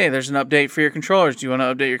 Well, hey, there's an update for your controllers. Do you want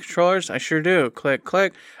to update your controllers? I sure do. Click,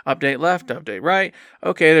 click, update left, update right.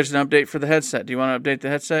 Okay, there's an update for the headset. Do you want to update the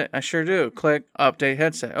headset? I sure do. Click, update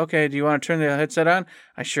headset. Okay, do you want to turn the headset on?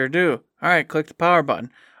 I sure do. All right, click the power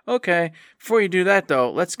button. Okay, before you do that,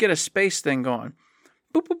 though, let's get a space thing going.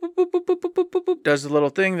 Boop, boop, boop, boop, boop, boop, boop, boop, boop. Does the little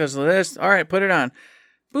thing, does this. All right, put it on.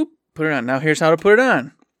 Boop, put it on. Now here's how to put it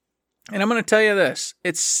on. And I'm going to tell you this.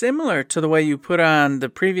 It's similar to the way you put on the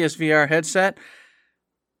previous VR headset,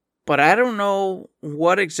 but I don't know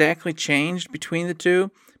what exactly changed between the two.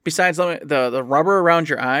 Besides the rubber around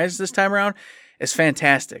your eyes this time around is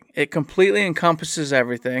fantastic. It completely encompasses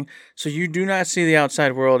everything, so you do not see the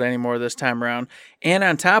outside world anymore this time around. And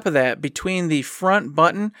on top of that, between the front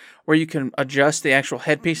button where you can adjust the actual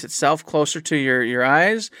headpiece itself closer to your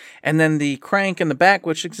eyes, and then the crank in the back,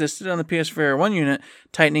 which existed on the PSVR 1 unit,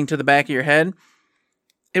 tightening to the back of your head,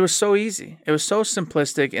 it was so easy. It was so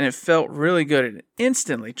simplistic, and it felt really good. And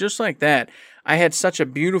instantly, just like that, I had such a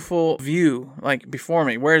beautiful view before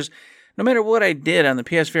me. Whereas no matter what I did on the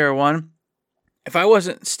PSVR 1, if I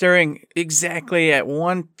wasn't staring exactly at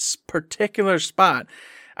one particular spot,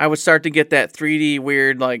 I would start to get that 3D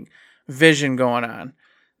weird vision going on.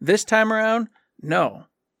 This time around, no.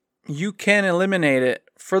 you can eliminate it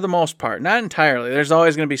for the most part. Not entirely. There's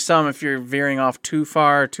always going to be some if you're veering off too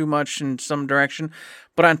far or too much in some direction.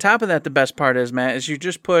 But on top of that, the best part is, Matt, is you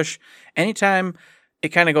just push anytime it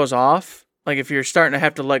kind of goes off. Like if you're starting to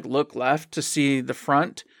have to like look left to see the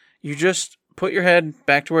front, you just put your head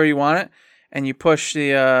back to where you want it, and you push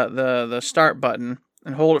the start button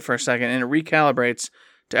and hold it for a second, and it recalibrates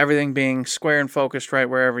to everything being square and focused right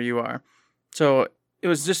wherever you are. So it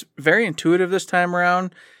was just very intuitive this time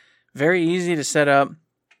around, very easy to set up.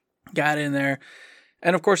 Got in there,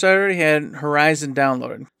 and of course I already had Horizon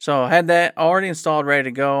downloaded, so I had that already installed, ready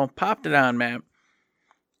to go. Popped it on, Matt.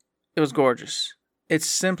 It was gorgeous. It's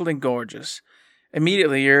simply gorgeous.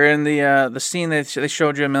 Immediately, you're in the scene that they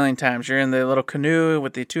showed you a million times. You're in the little canoe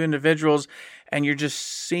with the two individuals, and you're just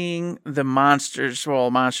seeing the monsters,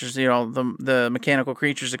 the mechanical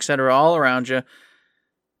creatures, etc., all around you.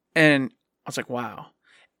 And I was like, wow.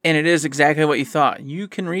 And it is exactly what you thought. You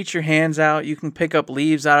can reach your hands out. You can pick up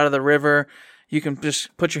leaves out of the river. You can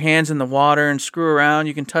just put your hands in the water and screw around.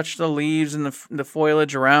 You can touch the leaves and the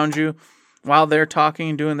foliage around you while they're talking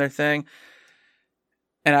and doing their thing.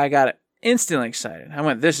 And I got instantly excited. I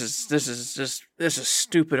went, this is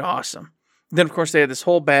stupid awesome. Then of course they had this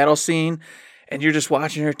whole battle scene, and you're just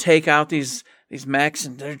watching her take out these mechs,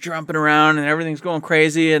 and they're jumping around and everything's going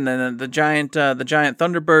crazy. And then the giant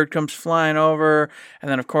Thunderbird comes flying over, and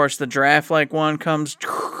then of course the giraffe-like one comes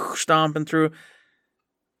stomping through.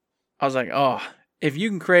 I was like, oh, if you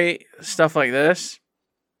can create stuff like this,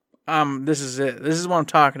 this is it. This is what I'm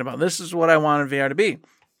talking about. This is what I wanted VR to be.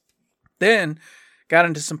 Then got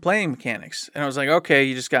into some playing mechanics, and I was like, okay,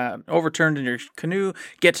 you just got overturned in your canoe,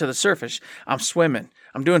 get to the surface. I'm swimming.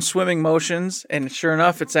 I'm doing swimming motions, and sure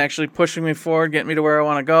enough, it's actually pushing me forward, getting me to where I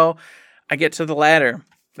want to go. I get to the ladder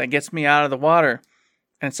that gets me out of the water,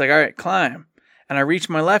 and it's like, all right, climb. And I reach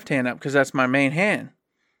my left hand up because that's my main hand,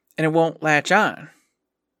 and it won't latch on.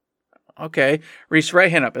 Okay, reach the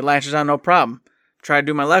right hand up. It latches on, no problem. Try to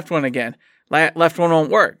do my left one again. Left one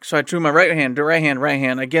won't work. So I do my right hand, right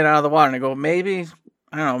hand. I get out of the water, and I go, maybe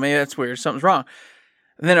that's weird. Something's wrong.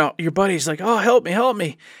 And then your buddy's like, oh, help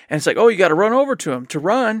me. And it's like, oh, you got to run over to him. To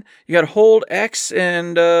run, you got to hold X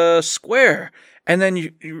and square. And then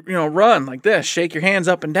you run like this. Shake your hands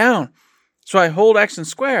up and down. So I hold X and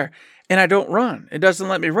square, and I don't run. It doesn't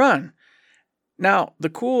let me run. Now, the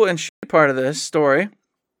cool and shitty part of this story,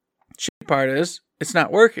 is it's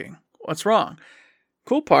not working. What's wrong?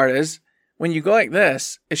 Cool part is, when you go like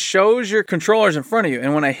this, it shows your controllers in front of you.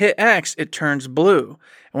 And when I hit X, it turns blue.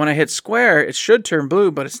 And when I hit square, it should turn blue,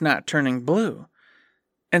 but it's not turning blue.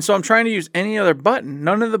 And so I'm trying to use any other button.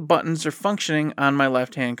 None of the buttons are functioning on my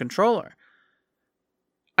left-hand controller.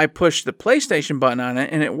 I push the PlayStation button on it,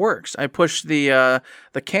 and it works. I push the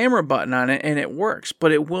camera button on it, and it works.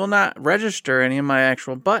 But it will not register any of my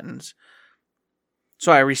actual buttons.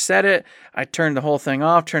 So I reset it, I turned the whole thing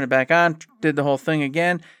off, turned it back on, did the whole thing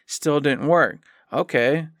again, still didn't work.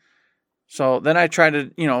 Okay. So then I tried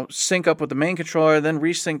to, sync up with the main controller, then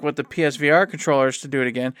resync with the PSVR controllers to do it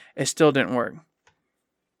again. It still didn't work.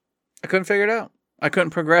 I couldn't figure it out. I couldn't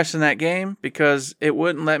progress in that game because it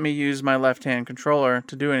wouldn't let me use my left-hand controller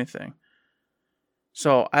to do anything.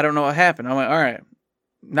 So I don't know what happened. I went, all right,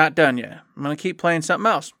 not done yet. I'm going to keep playing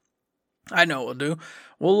something else. I know what we'll do.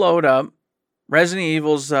 We'll load up Resident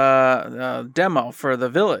Evil's demo for the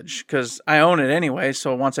Village, because I own it anyway,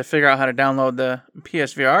 so once I figure out how to download the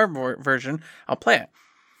PSVR version, I'll play it.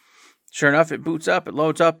 Sure enough, it boots up, it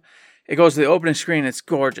loads up, it goes to the opening screen, it's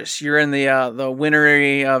gorgeous. You're in the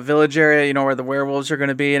wintry village area, where the werewolves are going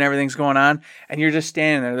to be and everything's going on, and you're just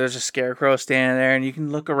standing there. There's a scarecrow standing there, and you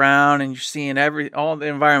can look around, and you're seeing all the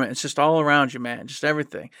environment. It's just all around you, man, just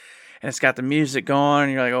everything. And it's got the music going,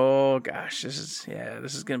 and you're like, oh gosh, this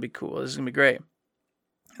is going to be cool. This is going to be great.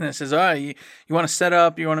 And it says, you want to set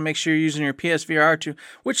up, you want to make sure you're using your PSVR2,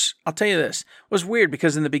 which, I'll tell you this, was weird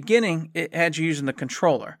because in the beginning, it had you using the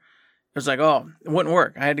controller. It was like, oh, it wouldn't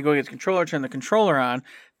work. I had to go get the controller, turn the controller on,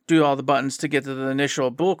 do all the buttons to get to the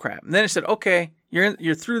initial bullcrap. And then it said, okay,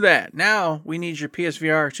 you're through that. Now we need your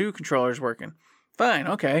PSVR2 controllers working. Fine,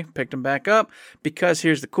 okay, picked them back up, because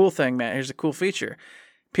here's the cool thing, Matt. Here's the cool feature.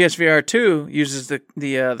 PSVR 2 uses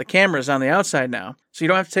the cameras on the outside now. So you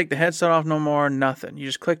don't have to take the headset off no more, nothing. You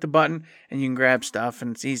just click the button and you can grab stuff,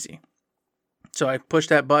 and it's easy. So I pushed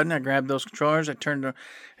that button, I grabbed those controllers, I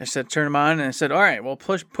said turn them on, and I said, all right, well,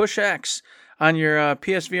 push X on your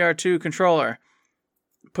PSVR 2 controller.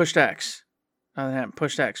 Pushed X. Nothing happened.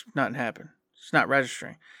 Pushed X. Nothing happened. It's not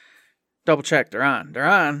registering. Double check. They're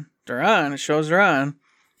on. It shows they're on.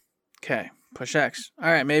 Okay. Push X.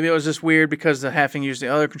 All right, maybe it was just weird because of having to use the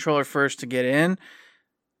other controller first to get in.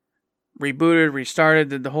 rebooted, restarted,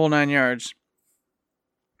 did the whole 9 yards.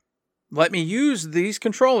 Let me use these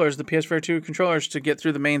controllers, the PSVR2 controllers, to get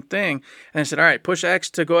through the main thing. And I said, all right, push X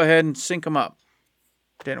to go ahead and sync them up.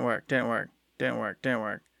 Didn't work.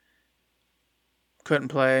 Couldn't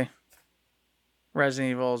play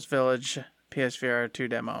Resident Evil's Village PSVR2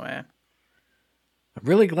 demo, man. I'm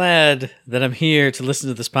really glad that I'm here to listen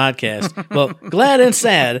to this podcast. Well, glad and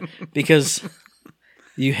sad, because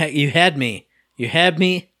you had me. You had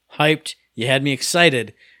me hyped. You had me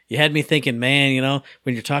excited. You had me thinking, man,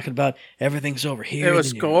 when you're talking about everything's over here. It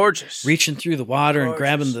was gorgeous. Reaching through the water and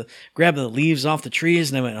grabbing the leaves off the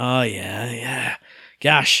trees. And I went, oh, yeah.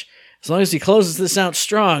 Gosh, as long as he closes this out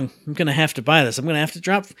strong, I'm going to have to buy this. I'm going to have to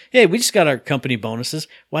drop. Hey, we just got our company bonuses.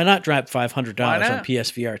 Why not drop $500 on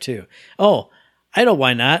PSVR2? Oh, I know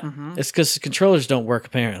why not. Mm-hmm. It's because the controllers don't work,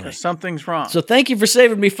 apparently. 'Cause something's wrong. So thank you for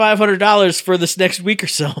saving me $500 for this next week or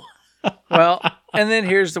so. Well, and then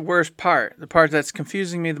here's the worst part, the part that's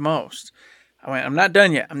confusing me the most. I went, I'm not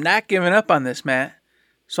done yet. I'm not giving up on this, Matt.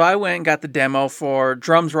 So I went and got the demo for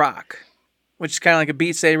Drums Rock, which is kind of like a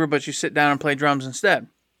Beat Saber, but you sit down and play drums instead.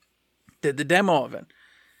 Did the demo of it.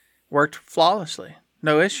 Worked flawlessly.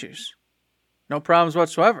 No issues. No problems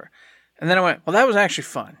whatsoever. And then I went, well, that was actually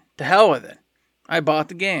fun. To hell with it. I bought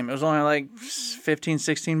the game. It was only like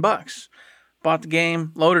 $15-16. Bought the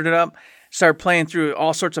game, loaded it up, started playing through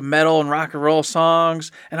all sorts of metal and rock and roll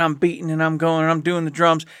songs, and I'm beating and I'm going and I'm doing the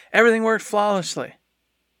drums. Everything worked flawlessly.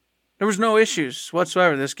 There was no issues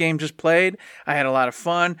whatsoever. This game just played. I had a lot of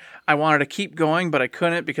fun. I wanted to keep going, but I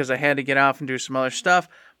couldn't because I had to get off and do some other stuff.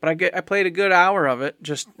 But I played a good hour of it,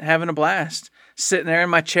 just having a blast. Sitting there in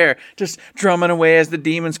my chair, just drumming away as the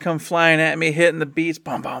demons come flying at me, hitting the beats.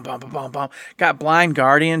 Bum, bum, bum, bum, bum, bum. Got Blind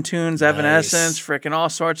Guardian tunes, Evanescence, freaking all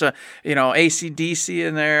sorts of, AC/DC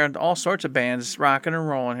in there, all sorts of bands rocking and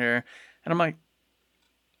rolling here. And I'm like,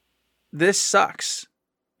 this sucks.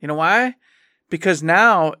 You know why? Because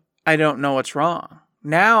now I don't know what's wrong.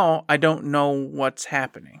 Now I don't know what's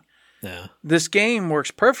happening. Yeah. This game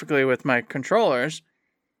works perfectly with my controllers.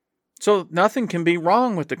 So nothing can be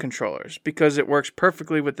wrong with the controllers because it works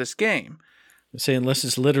perfectly with this game. Say unless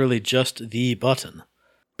it's literally just the button.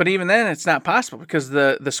 But even then, it's not possible because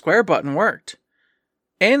the square button worked.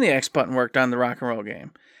 And the X button worked on the rock and roll game.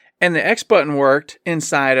 And the X button worked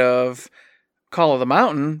inside of Call of the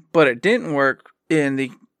Mountain, but it didn't work in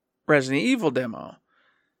the Resident Evil demo.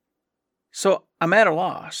 So I'm at a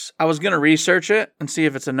loss. I was going to research it and see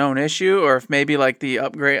if it's a known issue or if maybe like the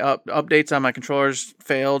updates on my controllers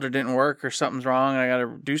failed or didn't work or something's wrong and I got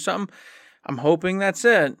to do something. I'm hoping that's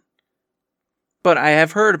it. But I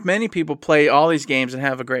have heard many people play all these games and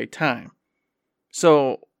have a great time.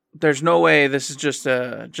 So there's no way this is just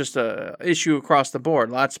a issue across the board.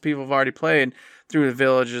 Lots of people have already played through the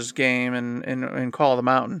Villages game and Call of the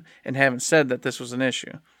Mountain and haven't said that this was an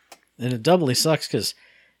issue. And it doubly sucks because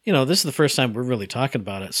this is the first time we're really talking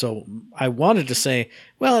about it. So I wanted to say,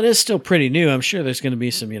 well, it is still pretty new. I'm sure there's going to be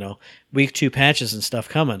some, week 2 patches and stuff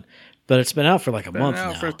coming. But it's been out for like a month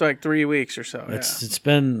now. For like 3 weeks or so. It's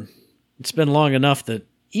been long enough that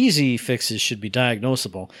easy fixes should be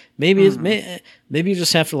diagnosable. Maybe you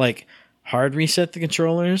just have to like hard reset the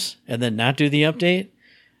controllers and then not do the update.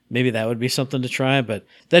 Maybe that would be something to try, but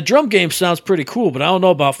that drum game sounds pretty cool, but I don't know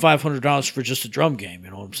about $500 for just a drum game,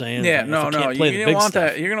 you know what I'm saying? Yeah, no. You're going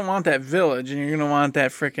to want that Village, and you're going to want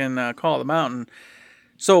that freaking Call of the Mountain.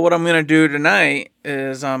 So what I'm going to do tonight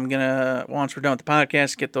is I'm going to, once we're done with the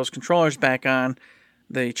podcast, get those controllers back on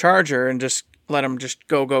the charger and just let them just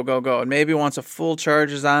go. And maybe once a full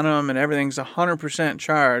charge is on them and everything's 100%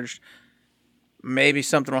 charged, maybe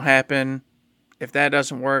something will happen. If that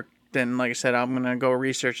doesn't work, then, like I said, I'm going to go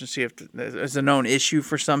research and see if there's a known issue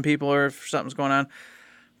for some people or if something's going on.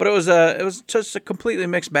 But it was just a completely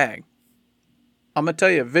mixed bag. I'm going to tell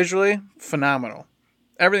you, visually, phenomenal.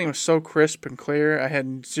 Everything was so crisp and clear. I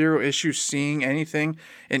had zero issues seeing anything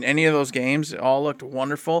in any of those games. It all looked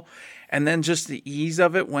wonderful. And then just the ease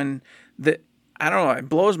of it I don't know, it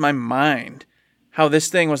blows my mind how this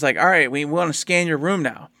thing was like, all right, we want to scan your room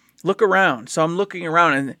now. Look around. So I'm looking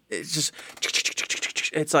around and it's just...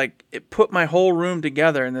 It's like it put my whole room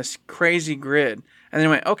together in this crazy grid. And then it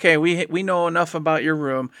went, okay, we know enough about your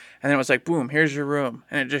room. And then it was like, boom, here's your room.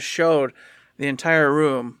 And it just showed the entire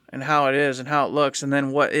room and how it is and how it looks. And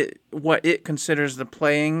then what it considers the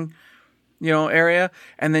playing, area.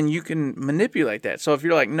 And then you can manipulate that. So if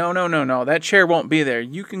you're like, no, that chair won't be there.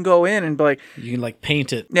 You can go in and be like... You can like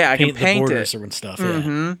paint it. Yeah, I can paint the borders and stuff.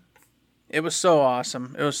 Mm-hmm. Yeah. It was so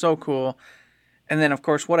awesome. It was so cool. And then, of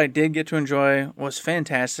course, what I did get to enjoy was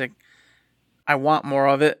fantastic. I want more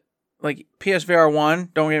of it. like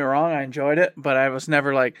PSVR1, don't get me wrong, I enjoyed it, but I was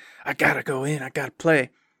never like, I gotta go in, I gotta play.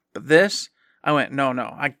 But this, I went, no,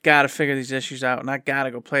 I gotta figure these issues out, and I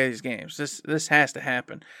gotta go play these games. This has to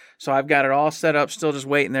happen. So I've got it all set up, still just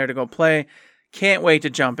waiting there to go play. Can't wait to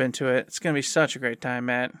jump into it. It's gonna be such a great time,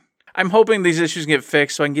 Matt. I'm hoping these issues get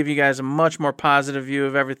fixed so I can give you guys a much more positive view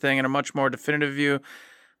of everything and a much more definitive view.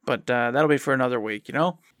 But that'll be for another week, you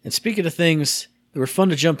know? And speaking of things that were fun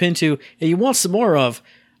to jump into and you want some more of,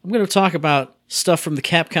 I'm going to talk about stuff from the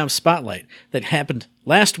Capcom Spotlight that happened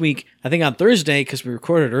last week, I think on Thursday, because we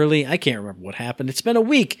recorded early. I can't remember what happened. It's been a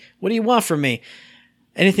week. What do you want from me?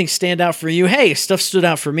 Anything stand out for you? Hey, stuff stood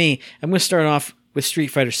out for me. I'm going to start off with Street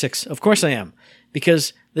Fighter 6. Of course I am,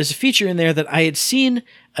 because there's a feature in there that I had seen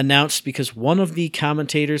announced because one of the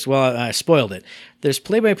commentators, well, I spoiled it. There's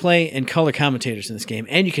play-by-play and color commentators in this game,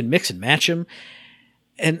 and you can mix and match them.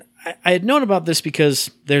 And I had known about this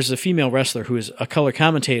because there's a female wrestler who is a color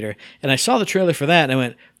commentator, and I saw the trailer for that, and I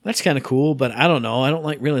went, that's kind of cool, but I don't know. I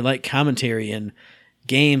don't really like commentary in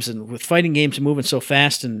games, and with fighting games moving so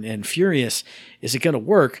fast and furious, is it going to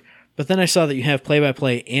work? But then I saw that you have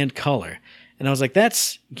play-by-play and color, and I was like,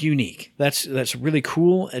 that's unique. That's really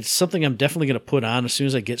cool. It's something I'm definitely going to put on as soon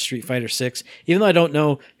as I get Street Fighter 6, even though I don't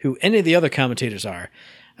know who any of the other commentators are.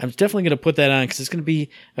 I'm definitely going to put that on because it's going to be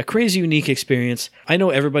a crazy unique experience. I know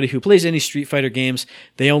everybody who plays any Street Fighter games,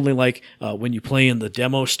 they only like when you play in the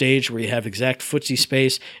demo stage where you have exact footsie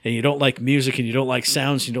space and you don't like music and you don't like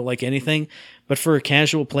sounds, you don't like anything. But for a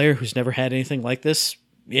casual player who's never had anything like this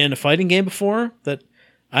in a fighting game before that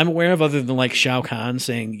I'm aware of, other than like Shao Kahn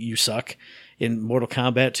saying you suck in Mortal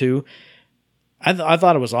Kombat 2, I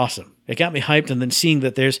thought it was awesome. It got me hyped, and then seeing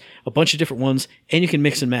that there's a bunch of different ones, and you can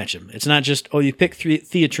mix and match them. It's not just, you pick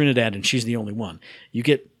Thea Trinidad, and she's the only one. You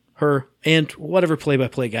get her and whatever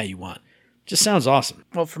play-by-play guy you want. Just sounds awesome.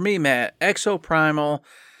 Well, for me, Matt, Exoprimal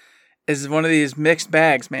is one of these mixed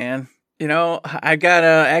bags, man. You know, I got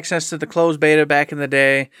access to the closed beta back in the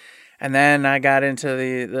day, and then I got into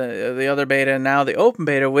the other beta, and now the open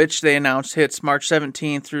beta, which they announced hits March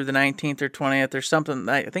 17th through the 19th or 20th or something.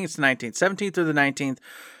 I think it's the 19th, 17th through the 19th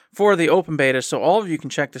for the open beta. So all of you can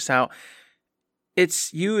check this out.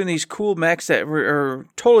 It's you and these cool mechs that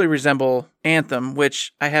totally resemble Anthem,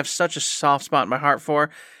 which I have such a soft spot in my heart for.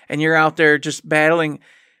 And you're out there just battling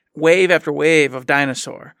wave after wave of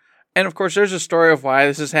dinosaur. And of course, there's a story of why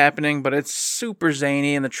this is happening, but it's super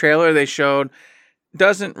zany. And the trailer they showed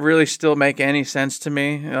doesn't really still make any sense to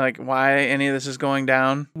me, like why any of this is going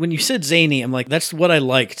down. When you said zany, I'm like, that's what I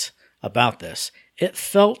liked about this. It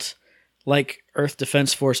felt like Earth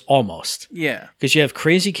Defense Force almost. Yeah. Because you have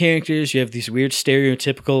crazy characters, you have these weird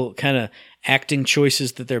stereotypical kind of acting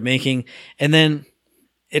choices that they're making, and then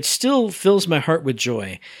it still fills my heart with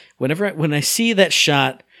joy. When I see that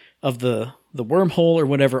shot of the wormhole or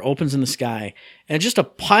whatever opens in the sky, and just a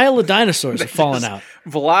pile of dinosaurs are falling out.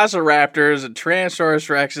 Velociraptors and Tyrannosaurus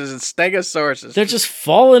Rexes and Stegosauruses. They're just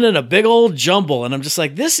falling in a big old jumble, and I'm just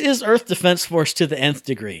like, this is Earth Defense Force to the nth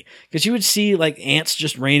degree. Because you would see like ants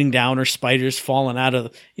just raining down or spiders falling out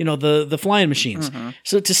of, the flying machines. Mm-hmm.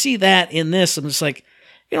 So to see that in this, I'm just like,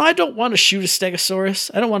 I don't want to shoot a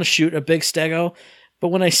Stegosaurus. I don't want to shoot a big Stego. But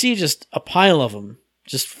when I see just a pile of them,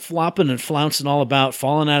 just flopping and flouncing all about,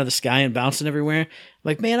 falling out of the sky and bouncing everywhere, I'm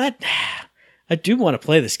like, man, I do want to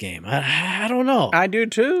play this game. I don't know. I do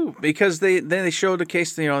too, because they showed the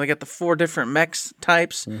case. They got the 4 different mech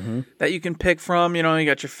types that you can pick from. You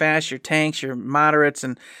got your fast, your tanks, your moderates,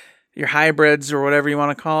 and your hybrids or whatever you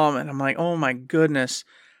want to call them. And I'm like, oh my goodness,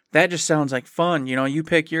 that just sounds like fun. You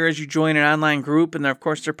pick yours, you join an online group, and of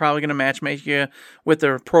course they're probably going to matchmake you with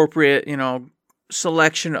the appropriate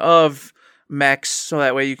selection of mechs, so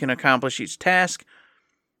that way you can accomplish each task.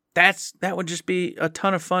 That would just be a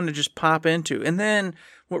ton of fun to just pop into. And then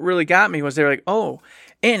what really got me was they're like, oh,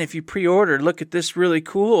 and if you pre-order, look at this really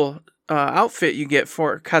cool outfit you get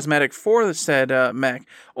for cosmetic for the said mech.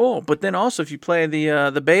 Oh, but then also if you play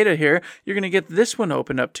the beta here, you're going to get this one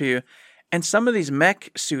opened up to you. And some of these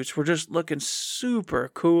mech suits were just looking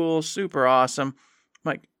super cool, super awesome.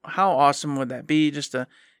 Like, how awesome would that be just to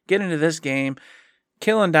get into this game,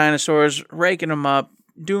 killing dinosaurs, raking them up,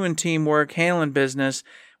 doing teamwork, handling business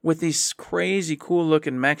with these crazy cool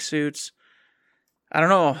looking mech suits. I don't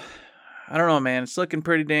know, man. It's looking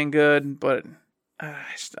pretty dang good, but I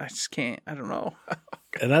just can't. I don't know.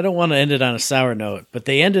 And I don't want to end it on a sour note, but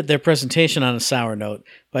they ended their presentation on a sour note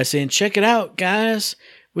by saying, check it out, guys.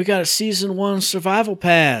 We got a Season 1 Survival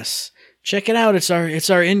Pass. Check it out. It's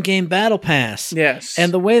our in-game Battle Pass. Yes.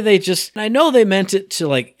 And the way I know they meant it to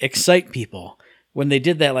like excite people when they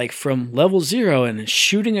did that, like from level 0 and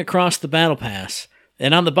shooting across the Battle Pass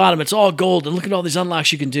And on the bottom, it's all gold, and look at all these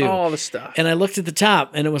unlocks you can do. All the stuff. And I looked at the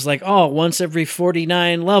top, and it was like, once every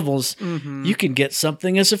 49 levels, you can get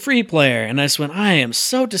something as a free player. And I just went, I am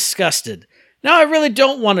so disgusted. Now I really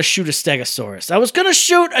don't want to shoot a Stegosaurus. I was going to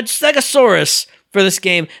shoot a Stegosaurus for this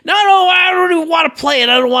game. No, I don't even want to play it.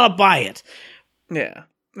 I don't want to buy it. Yeah,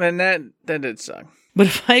 and that did suck. But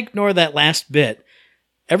if I ignore that last bit,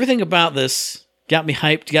 everything about this got me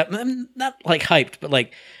hyped. Not like hyped, but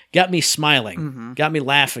like got me smiling, got me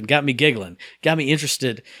laughing, got me giggling, got me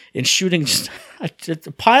interested in shooting just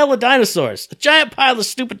a pile of dinosaurs, a giant pile of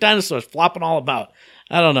stupid dinosaurs flopping all about.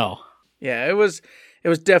 I don't know. Yeah, it was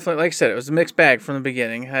definitely, like I said, it was a mixed bag from the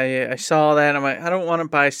beginning. I saw that, and I'm like, I don't want to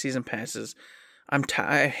buy season passes.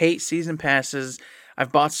 I hate season passes.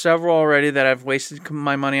 I've bought several already that I've wasted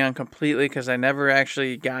my money on completely because I never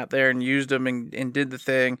actually got there and used them and did the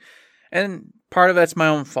thing. And part of that's my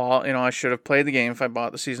own fault. I should have played the game if I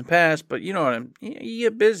bought the season pass, but you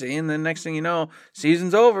get busy, and the next thing you know,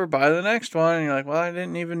 season's over, buy the next one, and you're like, well, I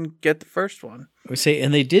didn't even get the first one. We say,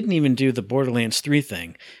 and they didn't even do the Borderlands 3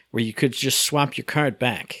 thing where you could just swap your card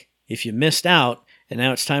back if you missed out, and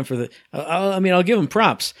now it's time for the. I'll give them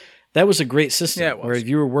props. That was a great system. Yeah, it was. Where if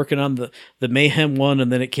you were working on the Mayhem one,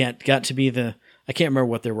 and then it got to be the. I can't remember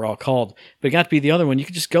what they were all called, but it got to be the other one. You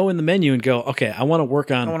could just go in the menu and go, okay, I want to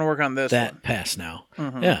work on this that one. pass now.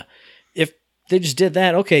 Yeah. If they just did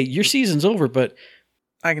that, okay, your season's over, but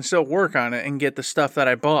I can still work on it and get the stuff that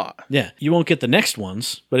I bought. Yeah. You won't get the next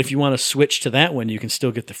ones, but if you want to switch to that one, you can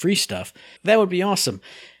still get the free stuff. That would be awesome.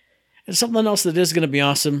 And something else that is going to be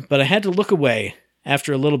awesome, but I had to look away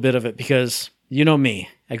after a little bit of it because you know me.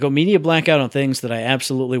 I go media blackout on things that I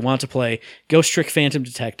absolutely want to play. Ghost Trick Phantom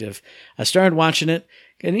Detective. I started watching it,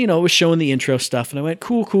 and, it was showing the intro stuff, and I went,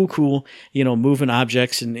 cool, moving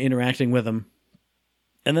objects and interacting with them.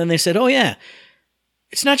 And then they said, oh, yeah,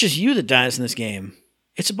 it's not just you that dies in this game.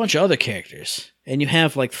 It's a bunch of other characters, and you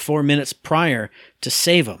have, 4 minutes prior to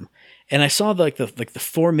save them. And I saw the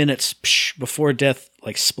 4 minutes before death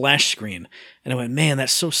splash screen, and I went, man,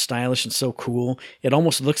 that's so stylish and so cool. It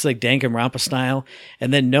almost looks like Danganronpa style.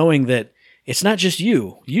 And then knowing that it's not just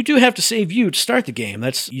you do have to save you to start the game.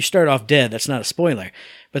 You start off dead. That's not a spoiler.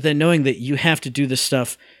 But then knowing that you have to do this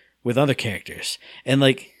stuff with other characters, and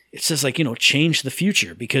it says change the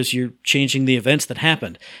future because you're changing the events that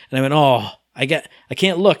happened. And I went, I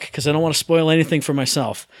can't look because I don't want to spoil anything for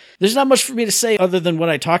myself. There's not much for me to say other than what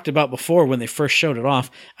I talked about before when they first showed it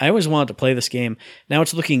off. I always wanted to play this game. Now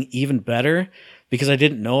it's looking even better because I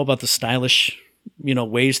didn't know about the stylish,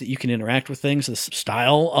 ways that you can interact with things, the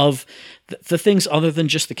style of the things other than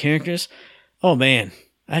just the characters. Oh man,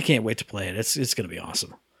 I can't wait to play it. It's going to be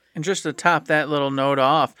awesome. And just to top that little note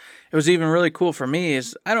off, it was even really cool for me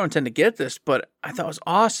is I don't intend to get this, but I thought it was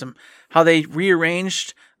awesome how they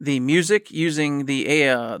rearranged the music using the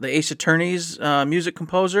Ace Attorney's music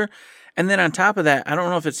composer. And then on top of that, I don't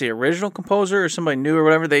know if it's the original composer or somebody new or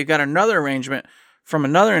whatever, they got another arrangement from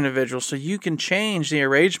another individual. So you can change the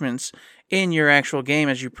arrangements in your actual game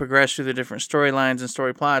as you progress through the different storylines and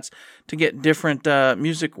story plots to get different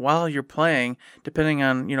music while you're playing, depending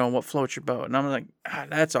on, what floats your boat. And I'm like,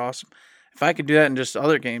 that's awesome. If I could do that in just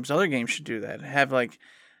other games should do that. Have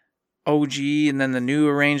OG and then the new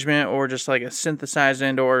arrangement, or just a synthesized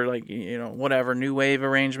and or whatever new wave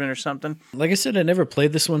arrangement or something. Like I said, I never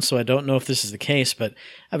played this one, so I don't know if this is the case, but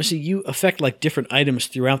obviously you affect different items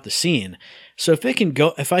throughout the scene. So if I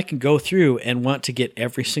can go through and want to get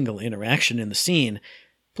every single interaction in the scene,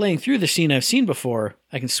 playing through the scene I've seen before,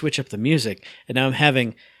 I can switch up the music, and now I'm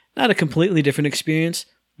having not a completely different experience,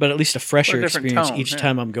 but at least a fresher experience tone, each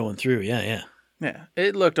time I'm going through. Yeah. Yeah,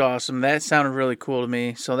 it looked awesome. That sounded really cool to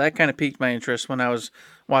me. So that kind of piqued my interest when I was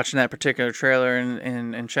watching that particular trailer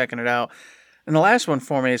and checking it out. And the last one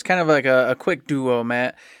for me is kind of like a quick duo,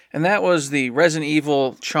 Matt. And that was the Resident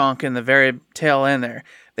Evil chunk in the very tail end there.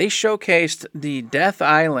 They showcased the Death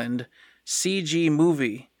Island CG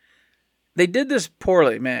movie. They did this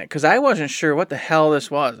poorly, Matt, because I wasn't sure what the hell this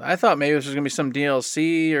was. I thought maybe this was going to be some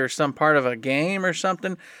DLC or some part of a game or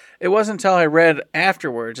something. It wasn't until I read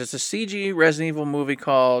afterwards. It's a CG Resident Evil movie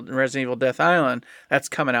called Resident Evil Death Island that's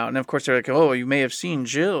coming out. And of course, they're like, oh, you may have seen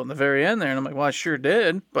Jill in the very end there. And I'm like, well, I sure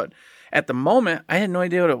did. But at the moment, I had no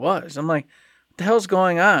idea what it was. I'm like, what the hell's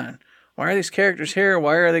going on? Why are these characters here?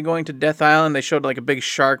 Why are they going to Death Island? They showed a big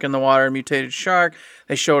shark in the water, a mutated shark.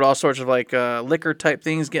 They showed all sorts of liquor type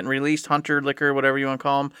things getting released, hunter liquor, whatever you want to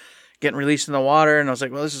call them, getting released in the water. And I was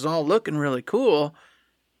like, well, this is all looking really cool.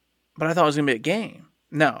 But I thought it was going to be a game.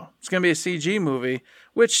 No, it's going to be a CG movie,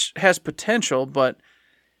 which has potential, but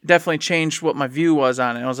definitely changed what my view was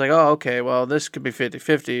on it. I was like, oh, okay, well, this could be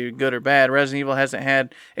 50-50, good or bad. Resident Evil hasn't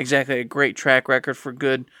had exactly a great track record for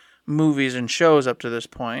good movies and shows up to this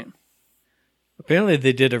point. Apparently,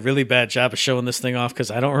 they did a really bad job of showing this thing off because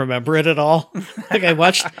I don't remember it at all. Like I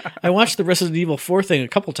watched the Resident Evil 4 thing a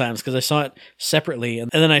couple times because I saw it separately, and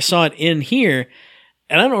then I saw it in here,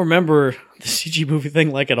 and I don't remember the CG movie thing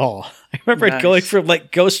like at all. I remember it going from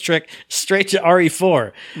like Ghost Trick straight to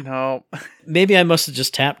RE4. No, maybe I must have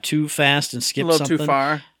just tapped too fast and skipped a little something. Too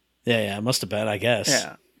far. Yeah, it must have been, I guess.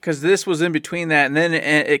 Yeah. Because this was in between that, and then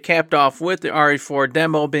it capped off with the RE4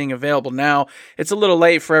 demo being available now. It's a little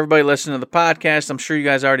late for everybody listening to the podcast. I'm sure you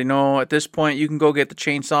guys already know at this point. You can go get the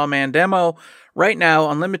Chainsaw Man demo right now,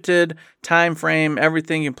 unlimited time frame,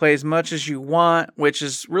 everything. You can play as much as you want, which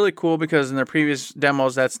is really cool because in their previous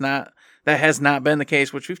demos, that has not been the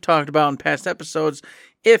case, which we've talked about in past episodes,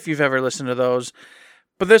 if you've ever listened to those.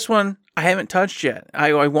 But this one, I haven't touched yet.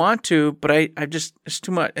 I want to, but I just, it's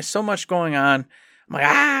too much. It's so much going on. I'm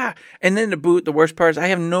like, and then to boot, the worst part is I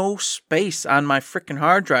have no space on my freaking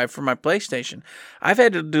hard drive for my PlayStation. I've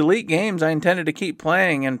had to delete games I intended to keep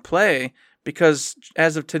playing and play because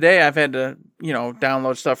as of today, I've had to,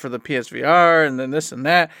 download stuff for the PSVR and then this and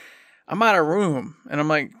that. I'm out of room. And I'm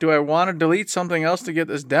like, do I want to delete something else to get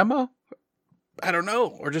this demo? I don't know.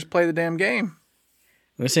 Or just play the damn game.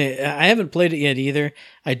 I was saying, I haven't played it yet either.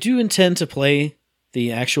 I do intend to play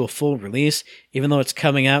the actual full release, even though it's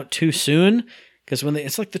coming out too soon. Because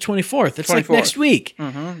it's like the 24th. It's 24th. Like next week.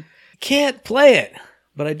 Mm-hmm. Can't play it.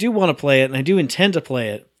 But I do want to play it, and I do intend to play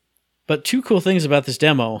it. But two cool things about this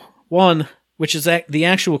demo. One, which is the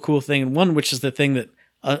actual cool thing, and one, which is the thing that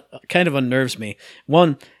kind of unnerves me.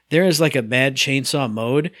 One, there is like a Mad Chainsaw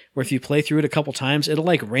mode, where if you play through it a couple times, it'll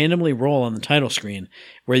like randomly roll on the title screen,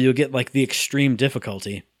 where you'll get like the extreme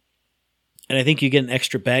difficulty. And I think you get an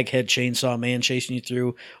extra baghead chainsaw man chasing you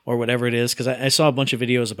through or whatever it is. Because I saw a bunch of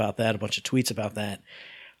videos about that, a bunch of tweets about that.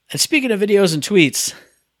 And speaking of videos and tweets,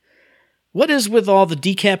 what is with all the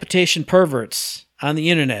decapitation perverts on the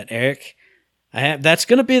internet, Eric? That's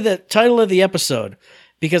going to be the title of the episode.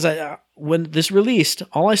 Because when this released,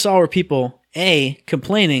 all I saw were people,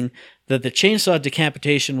 complaining that the chainsaw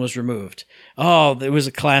decapitation was removed. Oh, it was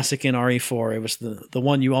a classic in RE4. It was the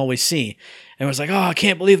one you always see. And it was like, oh, I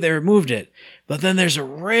can't believe they removed it. But then there's a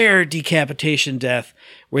rare decapitation death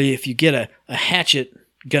where if you get a hatchet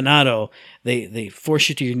ganado, they force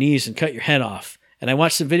you to your knees and cut your head off. And I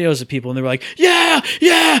watched some videos of people and they were like, yeah,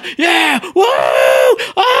 woo,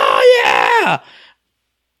 oh yeah.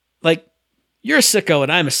 Like, you're a sicko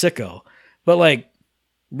and I'm a sicko. But like,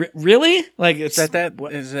 really? Like it's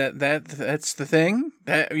that's the thing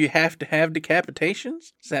that you have to have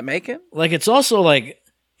decapitations? Does that make it? Like it's also like,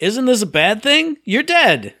 isn't this a bad thing? You're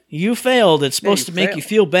dead. You failed. It's supposed to make you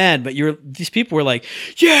feel bad, but these people were like,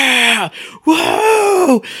 yeah,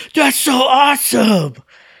 whoa, that's so awesome.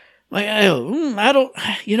 Like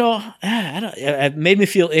it made me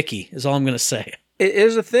feel icky. Is all I'm gonna say. It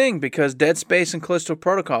is a thing because Dead Space and Callisto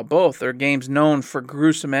Protocol both are games known for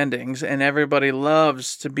gruesome endings, and everybody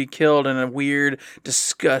loves to be killed in a weird,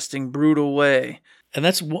 disgusting, brutal way. And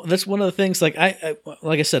that's one of the things. Like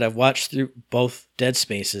I said, I've watched through both Dead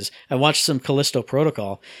Spaces. I watched some Callisto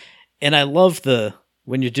Protocol, and I love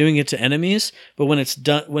when you're doing it to enemies, but when it's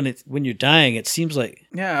done, when you're dying, it seems like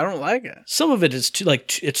I don't like it. Some of it is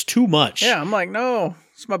it's too much. Yeah, I'm like, no,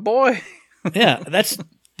 it's my boy. Yeah, that's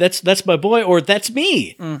my boy, or that's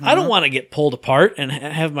me. Mm-hmm. I don't want to get pulled apart and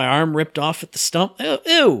have my arm ripped off at the stump.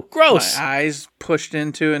 Ew, gross. My eyes pushed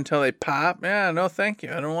into until they pop. Yeah, no, thank you.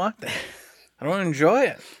 I don't want that. I don't enjoy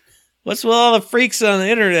it. What's with all the freaks on the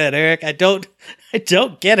internet, Eric? I don't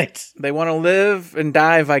get it. They want to live and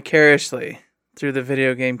die vicariously through the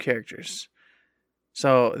video game characters.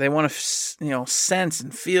 So they want to, sense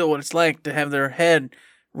and feel what it's like to have their head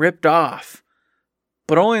ripped off,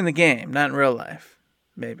 but only in the game, not in real life.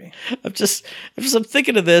 Maybe. I'm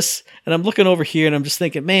thinking of this, and I'm looking over here, and I'm just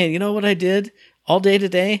thinking, man, you know what I did all day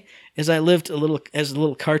today? Is I lived as a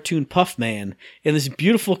little cartoon puff man in this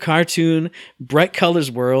beautiful cartoon, bright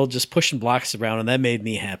colors world, just pushing blocks around, and that made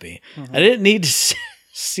me happy. Mm-hmm. I didn't need to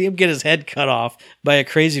see him get his head cut off by a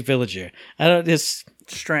crazy villager. It's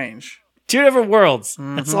strange. Two different worlds.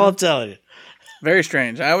 Mm-hmm. That's all I'm telling you. Very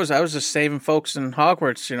strange. I was just saving folks in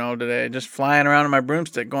Hogwarts, today, just flying around on my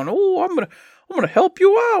broomstick, going, "Oh, I'm gonna help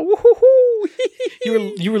you out."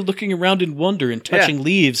 Woo-hoo-hoo. You were looking around in wonder and touching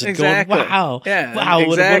leaves and going, "Wow, wow, exactly.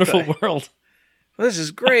 What a wonderful world! This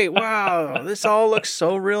is great. Wow, this all looks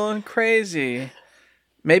so real and crazy."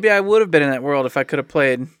 Maybe I would have been in that world if I could have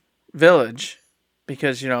played Village,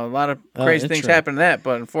 because a lot of crazy things happen in that.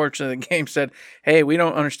 But unfortunately, the game said, "Hey, we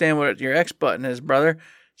don't understand what your X button is, brother.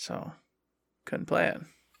 So, couldn't play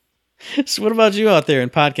it. So what about you out there in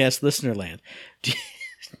podcast listener land?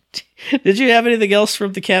 Did you have anything else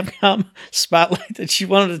from the Capcom Spotlight that you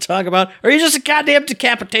wanted to talk about? Or are you just a goddamn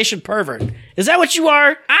decapitation pervert? Is that what you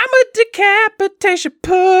are? I'm a decapitation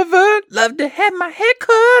pervert. Love to have my head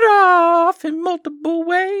cut off in multiple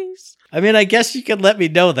ways. I mean, I guess you can let me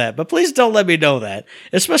know that, but please don't let me know that.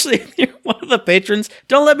 Especially if you're one of the patrons.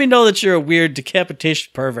 Don't let me know that you're a weird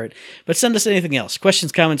decapitation pervert. But send us anything else.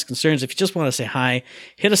 Questions, comments, concerns. If you just want to say hi,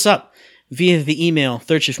 hit us up via the email,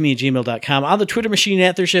 thirdshiftme@gmail.com, on the Twitter machine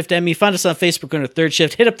 @ThirdShiftME. Find us on Facebook under Third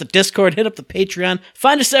Shift. Hit up the Discord. Hit up the Patreon.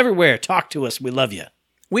 Find us everywhere. Talk to us. We love you.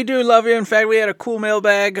 We do love you. In fact, we had a cool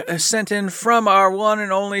mailbag sent in from our one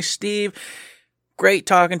and only Steve. Great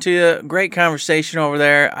talking to you. Great conversation over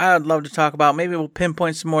there. I'd love to talk about, maybe we'll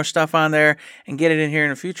pinpoint some more stuff on there and get it in here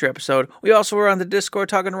in a future episode. We also were on the Discord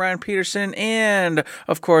talking to Ryan Peterson and,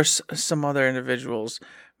 of course, some other individuals.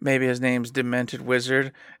 Maybe his name's Demented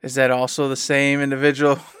Wizard. Is that also the same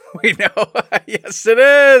individual? We know. Yes, it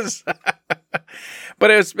is.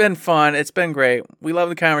 But it's been fun. It's been great. We love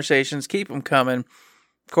the conversations. Keep them coming.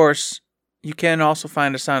 Of course, you can also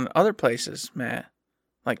find us on other places, Matt.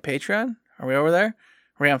 Like Patreon. Are we over there?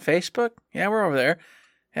 Are we on Facebook? Yeah, we're over there.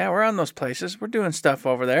 Yeah, we're on those places. We're doing stuff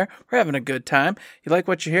over there. We're having a good time. You like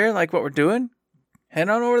what you hear? Like what we're doing? Head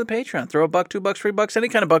on over to the Patreon. Throw $1, $2, $3, any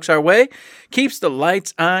kind of bucks our way. Keeps the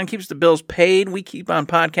lights on, keeps the bills paid. We keep on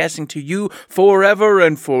podcasting to you forever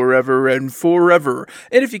and forever and forever.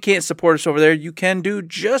 And if you can't support us over there, you can do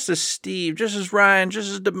just as Steve, just as Ryan, just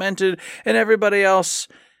as Demented, and everybody else.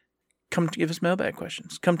 Come give us mailbag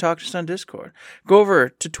questions. Come talk to us on Discord. Go over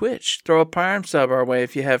to Twitch. Throw a Prime sub our way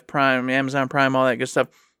if you have Prime, Amazon Prime, all that good stuff.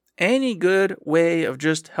 Any good way of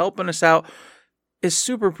just helping us out is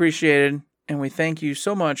super appreciated. And we thank you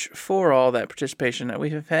so much for all that participation that we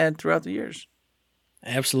have had throughout the years.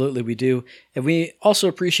 Absolutely, we do. And we also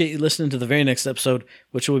appreciate you listening to the very next episode,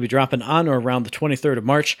 which will be dropping on or around the 23rd of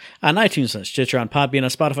March on iTunes, on Stitcher, on Podbean, on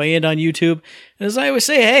Spotify, and on YouTube. And as I always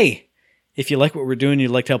say, hey, if you like what we're doing and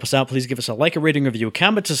you'd like to help us out, please give us a like, a rating, review, a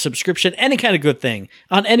comment, a subscription, any kind of good thing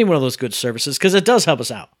on any one of those good services, because it does help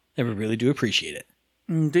us out. And we really do appreciate it.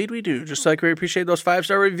 Indeed we do. Just like we appreciate those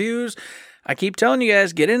 5-star reviews. I keep telling you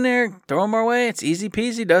guys, get in there, throw them our way. It's easy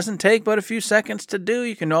peasy, doesn't take but a few seconds to do.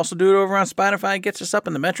 You can also do it over on Spotify. It gets us up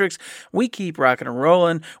in the metrics. We keep rocking and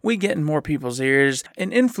rolling. We get in more people's ears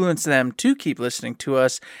and influence them to keep listening to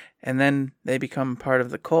us. And then they become part of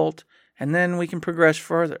the cult. And then we can progress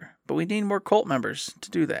further. But we need more cult members to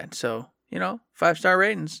do that. So, 5-star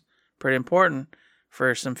ratings, pretty important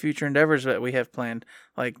for some future endeavors that we have planned,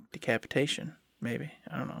 like Decapitation, maybe.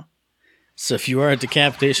 I don't know. So if you are a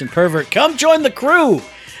decapitation pervert, come join the crew!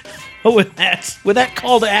 With that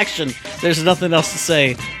call to action, there's nothing else to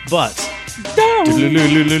say but...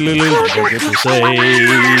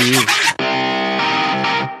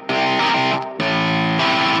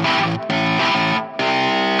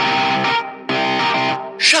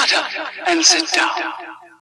 Shut up and sit down.